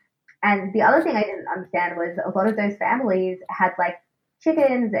it. And the other thing I didn't understand was a lot of those families had like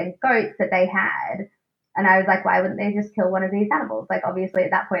chickens and goats that they had. And I was like, why wouldn't they just kill one of these animals? Like, obviously, at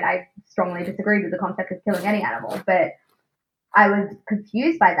that point, I strongly disagreed with the concept of killing any animal, but I was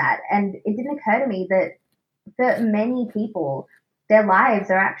confused by that. And it didn't occur to me that for many people, their lives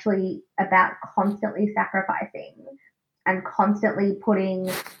are actually about constantly sacrificing and constantly putting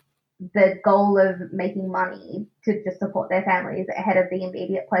the goal of making money to just support their families ahead of the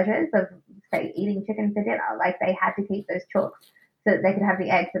immediate pleasures of, say, eating chicken for dinner. Like, they had to keep those chooks so that they could have the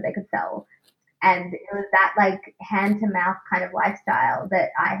eggs that they could sell. And it was that, like, hand-to-mouth kind of lifestyle that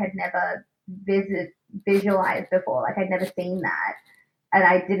I had never visualized before. Like, I'd never seen that, and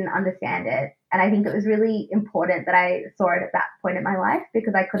I didn't understand it. And I think it was really important that I saw it at that point in my life,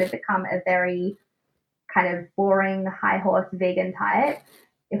 because I could have become a very kind of boring, high horse vegan type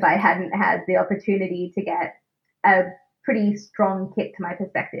if I hadn't had the opportunity to get a pretty strong kick to my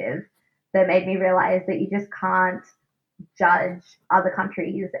perspective that made me realize that you just can't judge other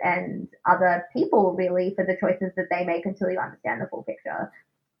countries and other people really for the choices that they make until you understand the full picture.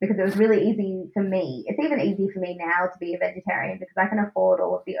 Because it was really easy for me. It's even easy for me now to be a vegetarian because I can afford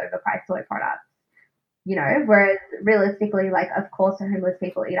all of the overpriced soy products, you know, whereas realistically, like, of course, homeless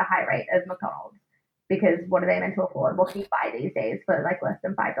people eat a high rate of McDonald's, because what are they meant to afford? What can you buy these days for like less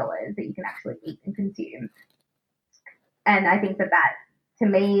than $5 that you can actually eat and consume? And I think that to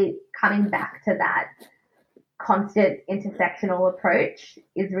me, coming back to that constant intersectional approach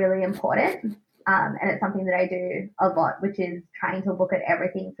is really important. And it's something that I do a lot, which is trying to look at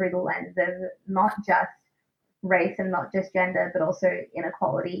everything through the lens of not just race and not just gender, but also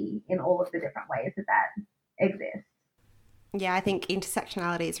inequality in all of the different ways that exists. Yeah, I think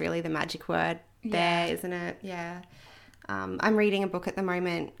intersectionality is really the magic word there, isn't it? Yeah. I'm reading a book at the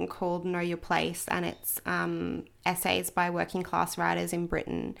moment called Know Your Place, and it's essays by working class writers in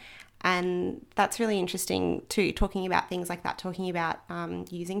Britain. And that's really interesting too, talking about things like that, talking about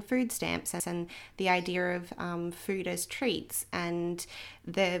using food stamps and the idea of food as treats. And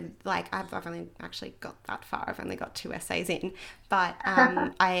I've only actually got that far. I've only got 2 essays in. But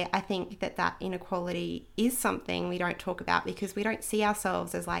I think that inequality is something we don't talk about because we don't see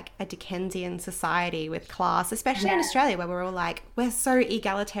ourselves as like a Dickensian society with class, especially in Australia, where we're all like, we're so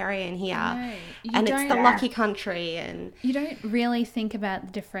egalitarian here. And it's the lucky country. And you don't really think about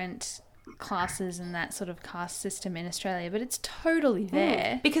the different classes and that sort of caste system in Australia, but it's totally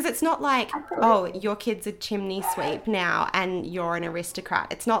there. Because it's not like, oh, your kid's a chimney sweep now and you're an aristocrat.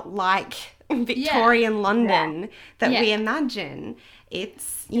 It's not like Victorian London that we imagine.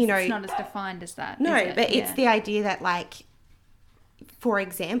 It's, you know... It's not as defined as that. No, but it's the idea that, like, for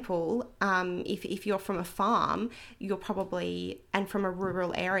example, if you're from a farm, you're probably, and from a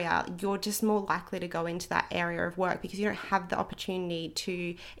rural area, you're just more likely to go into that area of work because you don't have the opportunity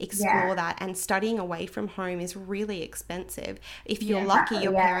to explore that. And studying away from home is really expensive. If you're lucky,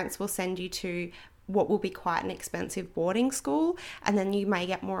 your parents will send you to what will be quite an expensive boarding school, and then you may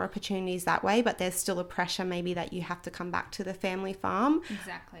get more opportunities that way, but there's still a pressure maybe that you have to come back to the family farm.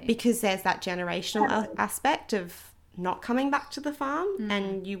 Exactly. Because there's that generational aspect of not coming back to the farm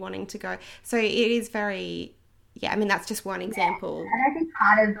and you wanting to go. So it is very, I mean, that's just one example. And I think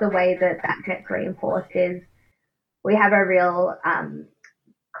part of the way that gets reinforced is we have a real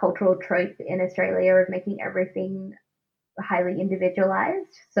cultural trope in Australia of making everything highly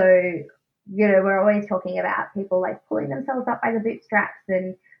individualized. So, you know, we're always talking about people like pulling themselves up by the bootstraps,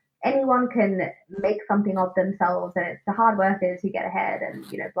 and anyone can make something of themselves, and it's the hard workers who get ahead, and,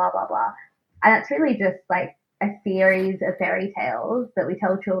 you know, blah, blah, blah. And it's really just like a series of fairy tales that we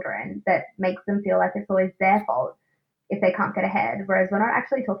tell children that makes them feel like it's always their fault if they can't get ahead. Whereas we're not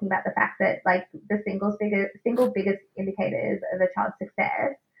actually talking about the fact that, like, the single biggest indicators of a child's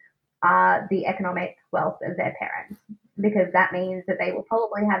success are the economic wealth of their parents, because that means that they will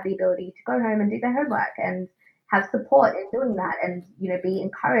probably have the ability to go home and do their homework and have support in doing that, and, you know, be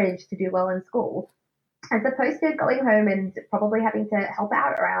encouraged to do well in school, as opposed to going home and probably having to help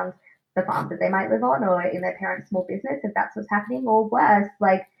out around the farm that they might live on, or in their parents' small business if that's what's happening, or worse,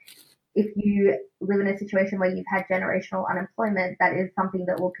 like, if you live in a situation where you've had generational unemployment, that is something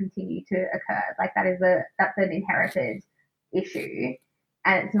that will continue to occur. Like, that's an inherited issue,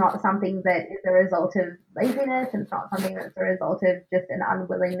 and it's not something that is a result of laziness, and it's not something that's a result of just an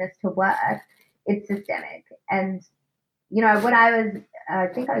unwillingness to work. It's systemic. And, you know, when I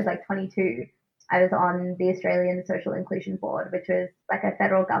think I was like 22, I was on the Australian Social Inclusion Board, which was like a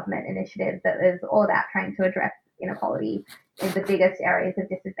federal government initiative that was all about trying to address inequality in the biggest areas of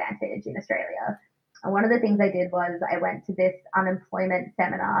disadvantage in Australia. And one of the things I did was I went to this unemployment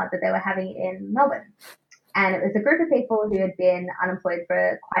seminar that they were having in Melbourne. And it was a group of people who had been unemployed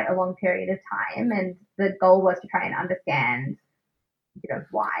for quite a long period of time. And the goal was to try and understand, you know,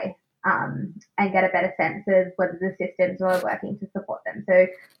 why. And get a better sense of whether the systems were working to support them. So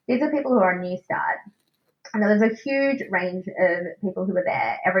these are people who are on New Start. And there was a huge range of people who were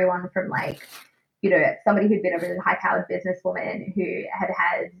there, everyone from, like, you know, somebody who'd been a really high-powered businesswoman who had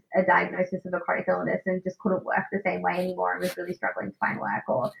a diagnosis of a chronic illness and just couldn't work the same way anymore and was really struggling to find work.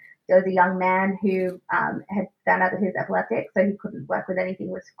 Or there was a young man who had found out that he was epileptic, so he couldn't work with anything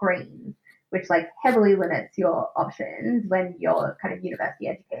with screens, which, like, heavily limits your options when you're kind of university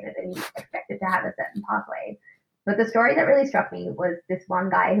educated and you're expected to have a certain pathway. But the story that really struck me was this one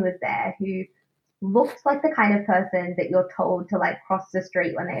guy who was there who looked like the kind of person that you're told to like cross the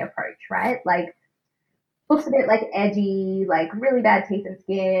street when they approach, right? Like looks a bit like edgy, like really bad teeth and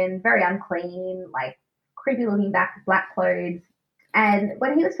skin, very unclean, like creepy looking black clothes. And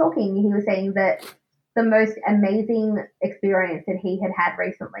when he was talking, he was saying that the most amazing experience that he had had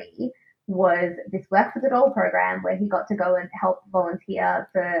recently was this Work for the Dole program where he got to go and help volunteer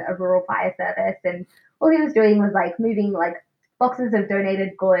for a rural fire service. And all he was doing was like moving like boxes of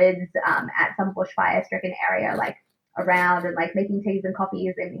donated goods at some bushfire stricken area, like around, and like making teas and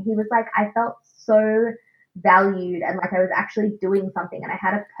coffees. And he was like, I felt so valued and like I was actually doing something and I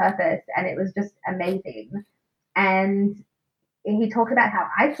had a purpose, and it was just amazing. And he talked about how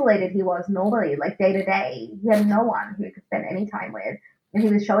isolated he was normally, like day to day. He had no one who he could spend any time with. And he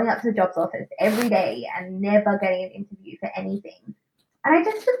was showing up to the jobs office every day and never getting an interview for anything. And I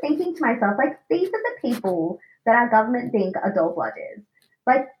just was thinking to myself, like, these are the people that our government think a dull blood is.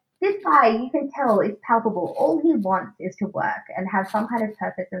 Like, this guy, you can tell, is palpable. All he wants is to work and have some kind of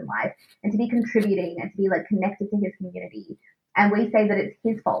purpose in life and to be contributing and to be, like, connected to his community. And we say that it's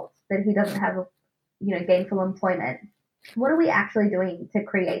his fault that he doesn't have, gainful employment. What are we actually doing to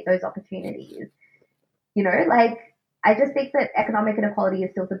create those opportunities? I just think that economic inequality is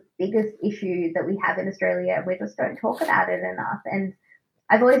still the biggest issue that we have in Australia. We just don't talk about it enough. And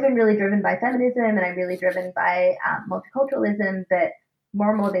I've always been really driven by feminism, and I'm really driven by multiculturalism, but more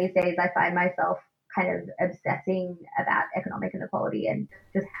and more these days I find myself kind of obsessing about economic inequality and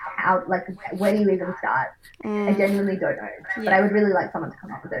just how where do you even start? I genuinely don't know, but I would really like someone to come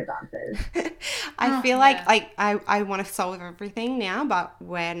up with those answers. I feel like I want to solve everything now, but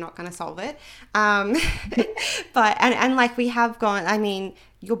we're not going to solve it. But and like we have gone, I mean,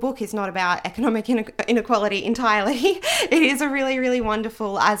 your book is not about economic inequality entirely. It is a really, really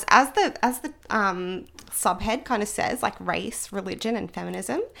wonderful, as the subhead kind of says, like race, religion, and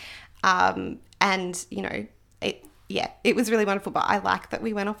feminism. And it was really wonderful, but I like that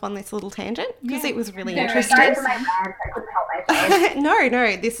we went off on this little tangent because it was really interesting. Sorry for my rant, I couldn't help myself.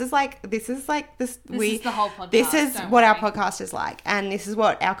 No, this is the whole podcast. This is what our podcast is like, and this is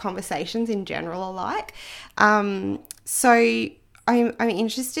what our conversations in general are like. So I'm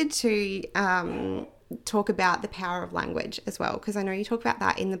interested to talk about the power of language as well, because I know you talk about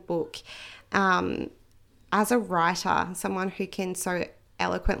that in the book. As a writer, someone who can so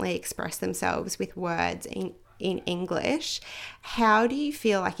eloquently express themselves with words in English, how do you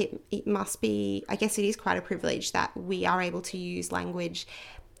feel like it must be, I guess it is quite a privilege that we are able to use language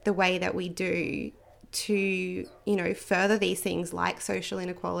the way that we do to, further these things like social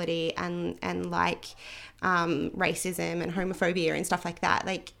inequality and like racism and homophobia and stuff like that.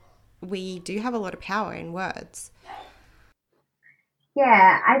 Like, we do have a lot of power in words.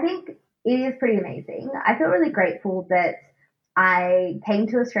 Yeah, I think it is pretty amazing. I feel really grateful that I came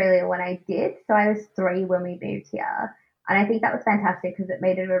to Australia when I did. So I was 3 when we moved here. And I think that was fantastic because it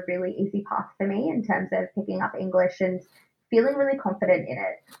made it a really easy path for me in terms of picking up English and feeling really confident in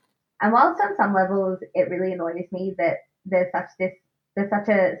it. And whilst on some levels it really annoys me that there's such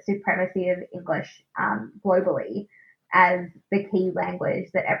a supremacy of English globally as the key language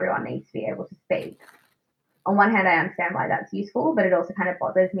that everyone needs to be able to speak. On one hand, I understand why that's useful, but it also kind of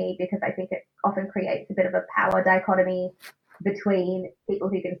bothers me because I think it often creates a bit of a power dichotomy between people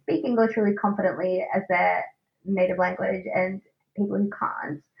who can speak English really confidently as their native language and people who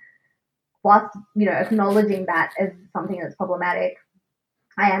can't. Whilst, acknowledging that as something that's problematic,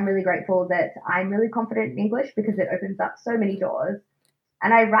 I am really grateful that I'm really confident in English because it opens up so many doors.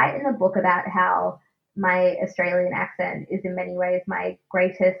 And I write in the book about how my Australian accent is in many ways my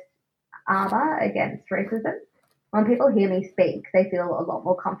greatest armor against racism. When people hear me speak, they feel a lot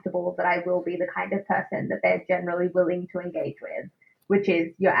more comfortable that I will be the kind of person that they're generally willing to engage with, which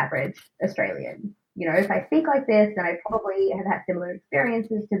is your average Australian. If I speak like this, then I probably have had similar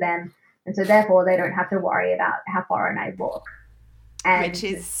experiences to them, and so therefore they don't have to worry about how foreign I look. And which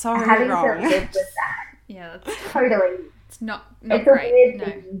is so having wrong. to live with that, Yeah, totally. It's not It's great. It's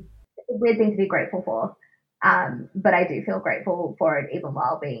a weird thing to be grateful for. But I do feel grateful for it, even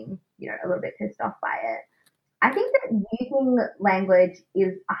while being, a little bit pissed off by it. I think that using language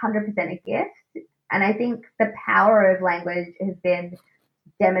is 100% a gift. And I think the power of language has been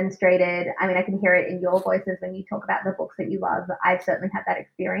demonstrated. I mean, I can hear it in your voices when you talk about the books that you love. I've certainly had that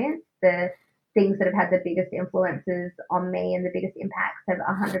experience. The things that have had the biggest influences on me and the biggest impacts have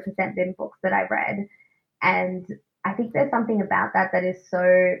 100% been books that I've read. And I think there's something about that that is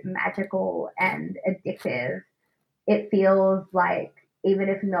so magical and addictive. It feels like even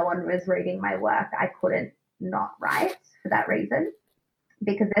if no one was reading my work, I couldn't not write for that reason,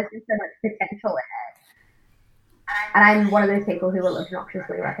 because there's just so much potential in it. And I'm one of those people who will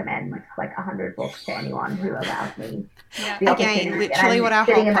obnoxiously recommend like 100 books to anyone who allows me the opportunity. Again, literally and what our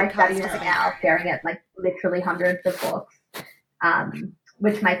sitting whole in my podcast study is right about. now, staring at like literally hundreds of books,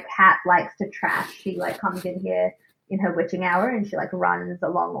 which my cat likes to trash. She like comes in here in her witching hour and she like runs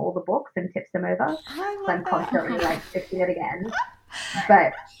along all the books and tips them over. So I'm constantly like fixing it again.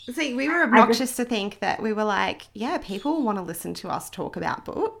 But see, we were obnoxious to think that we were like, yeah, people want to listen to us talk about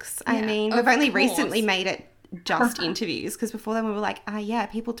books. I mean, we've only recently made it just interviews, because before then we were like, yeah,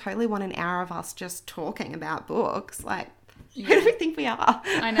 people totally want an hour of us just talking about books. Like, who do we think we are?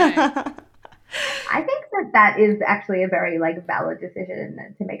 I know. I think that is actually a very like valid decision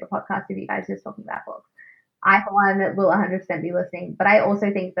to make a podcast of you guys just talking about books. I, for one, will 100% be listening, but I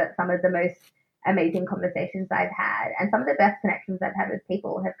also think that some of the most amazing conversations I've had and some of the best connections I've had with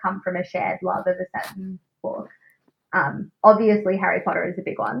people have come from a shared love of a certain book. Obviously, Harry Potter is a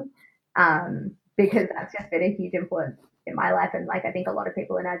big one, because that's just been a huge influence in my life, and like I think a lot of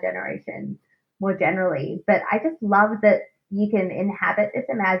people in our generation more generally. But I just love that you can inhabit this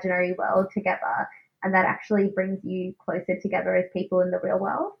imaginary world together, and that actually brings you closer together as people in the real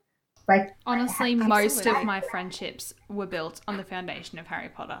world. Like, honestly, most of my friendships were built on the foundation of Harry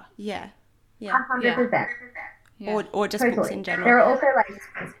Potter. Yeah. 100%. Yeah. Or just Totally. books in general. There are also like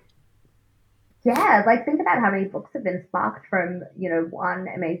think about how many books have been sparked from, you know, one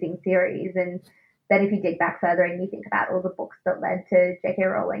amazing series. And then if you dig back further and you think about all the books that led to J.K.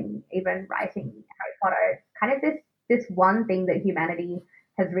 Rowling even writing Harry Potter, it's kind of this one thing that humanity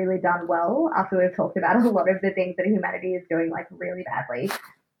has really done well after we've talked about a lot of the things that humanity is doing like really badly.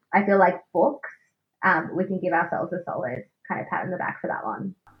 I feel like books, we can give ourselves a solid kind of pat on the back for that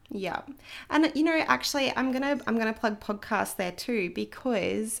one. Yeah. And, you know, actually, I'm gonna plug podcasts there too,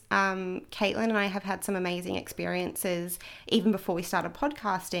 because Caitlin and I have had some amazing experiences, even before we started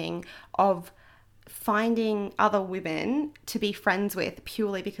podcasting, of finding other women to be friends with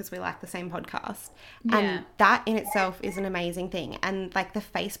purely because we like the same podcast. Yeah. And that in itself is an amazing thing. And like the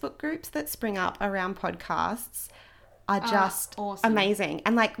Facebook groups that spring up around podcasts are just awesome. Amazing.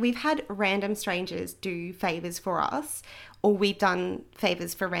 And like we've had random strangers do favors for us, or we've done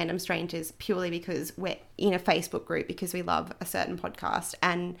favors for random strangers purely because we're in a Facebook group because we love a certain podcast,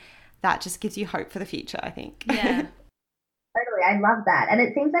 and that just gives you hope for the future, I think. Yeah. Totally. I love that. And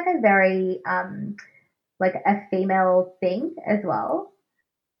it seems like a very like a female thing as well.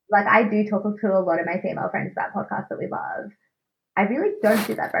 Like I do talk to a lot of my female friends about podcasts that we love. I really don't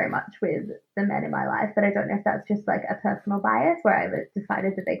do that very much with the men in my life, but I don't know if that's just like a personal bias where I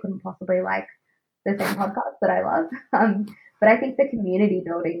decided that they couldn't possibly like the same podcast that I love. But I think the community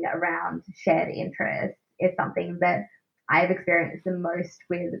building around shared interests is something that I've experienced the most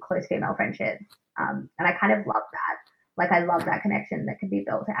with close female friendships. And I kind of love that. Like I love that connection that can be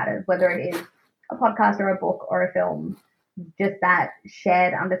built out of whether it is a podcast or a book or a film, just that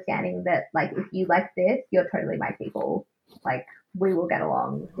shared understanding that like if you like this, you're totally my people. Like we will get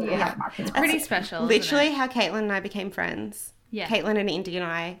along. We will have much. It's pretty special. Literally how Caitlin and I became friends. Yeah. Caitlin and Indy and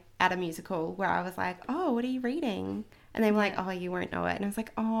I at a musical where I was like, oh, what are you reading? And they were like, oh, you won't know it. And I was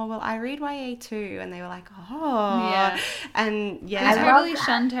like, oh, well, I read YA too. And they were like, oh. Yeah. And We yeah. totally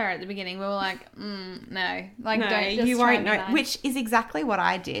shunned her at the beginning. We were like, no. Like, No, don't just you try won't and be know. nice. Which is exactly what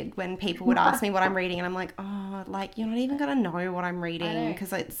I did when people would ask me what I'm reading. And I'm like, oh, like, you're not even going to know what I'm reading.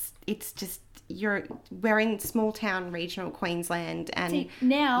 Because it's just, we're in small town regional Queensland. And See,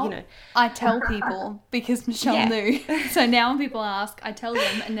 now you know, I tell people because Michelle Yeah. knew. So now when people ask, I tell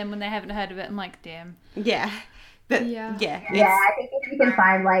them. And then when they haven't heard of it, I'm like, damn. yeah. But Yeah. yeah. I think if you can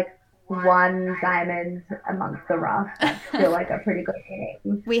find like one diamond amongst the rough, that's still like a pretty good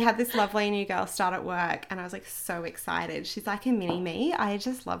thing. We had this lovely new girl start at work and I was like so excited. She's like a mini me. I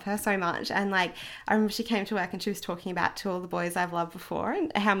just love her so much. And like I remember she came to work and she was talking about To All the Boys I've Loved Before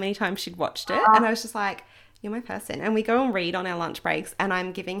and how many times she'd watched it. And I was just like, you're my person. And we go and read on our lunch breaks and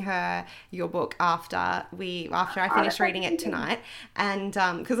I'm giving her your book after I finish reading it tonight. And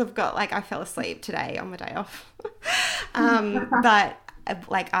because I've got like I fell asleep today on my day off. But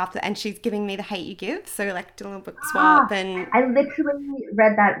like after, and she's giving me The Hate U Give, so like doing a book swap. And I literally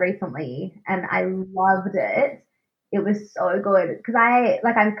read that recently and I loved it. It was so good because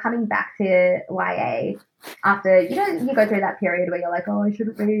I'm coming back to YA after you go through that period where you're like, oh, I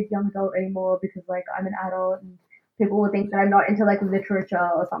shouldn't read young adult anymore because like I'm an adult and people will think that I'm not into like literature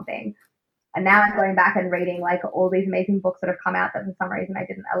or something. And now I'm going back and reading like all these amazing books that have come out that for some reason I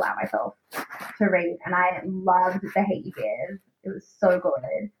didn't allow myself to read. And I loved The Hate U Give. It was so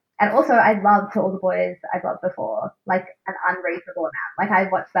good. And also I loved To All the Boys I've Loved Before, like an unreasonable amount. Like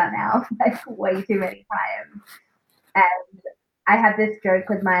I've watched that now like way too many times. And I have this joke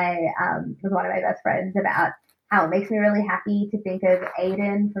with my with one of my best friends about it makes me really happy to think of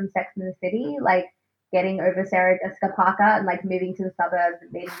Aiden from Sex and the City, like getting over Sarah Jessica Parker and like moving to the suburbs and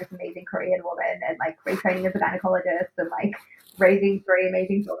meeting this amazing Korean woman and like retraining as a gynecologist and like raising 3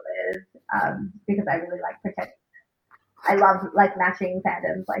 amazing daughters, because I really like protecting. I love like matching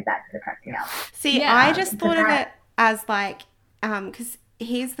fandoms like that to crack me up. See, I just thought of it as like, because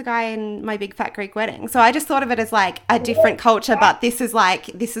he's the guy in My Big Fat Greek Wedding. So I just thought of it as like a different culture, but this is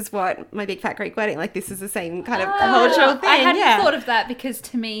what My Big Fat Greek Wedding, like this is the same kind of cultural thing. I hadn't thought of that because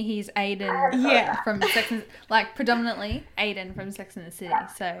to me he's Aiden from Sex and, like predominantly Aiden from Sex and the City.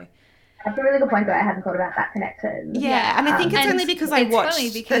 So that's a really good point, though. I hadn't thought about that connection. Yeah, and I think it's only because I watched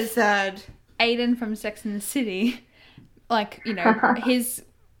the third. Aiden from Sex and the City, like, you know, his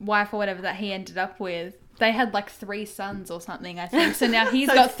wife or whatever that he ended up with, they had like 3 sons or something, I think. So now he's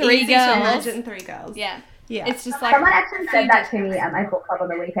got 3 girls. Imagine 3 girls. Yeah. Yeah. It's just like... Someone actually said that to me at my book club on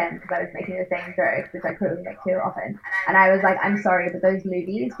the weekend because I was making the same jokes, which I couldn't make too often. And I was like, I'm sorry, but those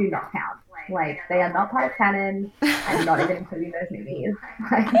movies do not count. Like, they are not part of canon. I'm not even including those movies.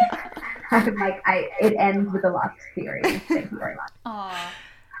 It ends with the last series. Thank you very much. Aww.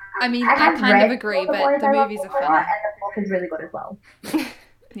 I mean, I kind of agree, but the movies are funny. And the book is really good as well.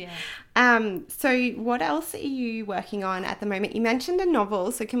 Yeah. So what else are you working on at the moment? You mentioned a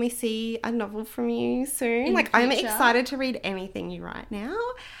novel, so can we see a novel from you soon? I'm excited to read anything you write now.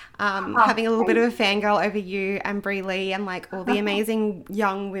 Having a little bit of a fangirl over you and Brie Lee and like all the amazing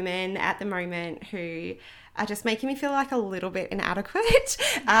young women at the moment who are just making me feel like a little bit inadequate,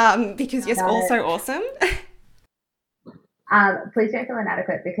 because you're all so awesome. Please don't feel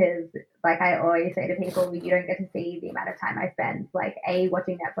inadequate because, like I always say to people, you don't get to see the amount of time I spend, like, A,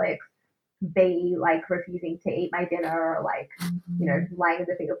 watching Netflix, B, like, refusing to eat my dinner or, like, you know, lying in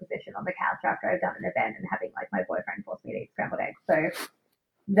the fetal position on the couch after I've done an event and having, like, my boyfriend force me to eat scrambled eggs. So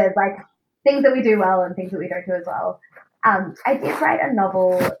there's, like, things that we do well and things that we don't do as well. I did write a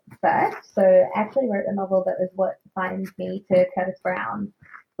novel first. So I actually wrote a novel that was What Binds Me to Curtis Brown,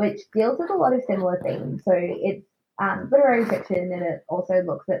 which deals with a lot of similar themes. So it's literary fiction, and it also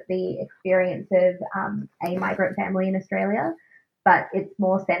looks at the experience of a migrant family in Australia, but it's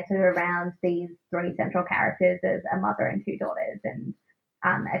more centered around these 3 central characters of a mother and 2 daughters, and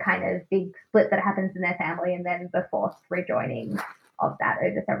a kind of big split that happens in their family, and then the forced rejoining of that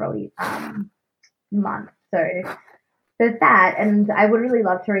over several months. So there's that, and I would really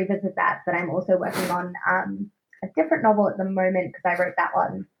love to revisit that, but I'm also working on a different novel at the moment because I wrote that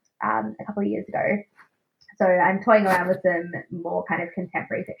one a couple of years ago. So I'm toying around with some more kind of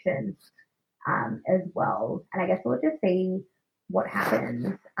contemporary fiction as well. And I guess we'll just see what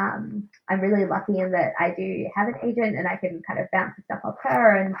happens. I'm really lucky in that I do have an agent and I can kind of bounce stuff off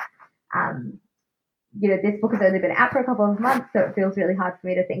her. And, you know, this book has only been out for a couple of months, so it feels really hard for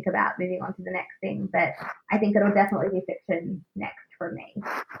me to think about moving on to the next thing. But I think it'll definitely be fiction next for me.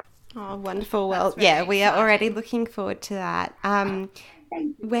 Oh, wonderful. Well, yeah, we are already looking forward to that.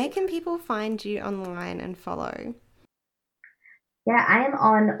 Where can people find you online and follow? Yeah, I am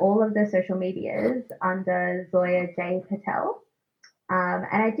on all of the social medias under Zoya J. Patel. And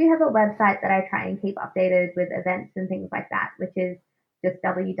I do have a website that I try and keep updated with events and things like that, which is just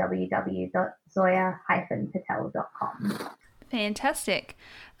www.zoya-patel.com. Fantastic.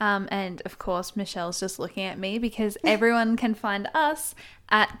 And of course, Michelle's just looking at me because everyone can find us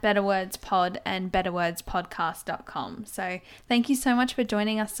at Better Words Pod and betterwordspodcast.com. So thank you so much for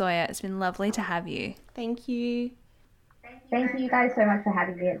joining us, Zoya. It's been lovely to have you. Thank you. Thank you guys so much for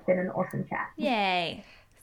having me. It's been an awesome chat. Yay.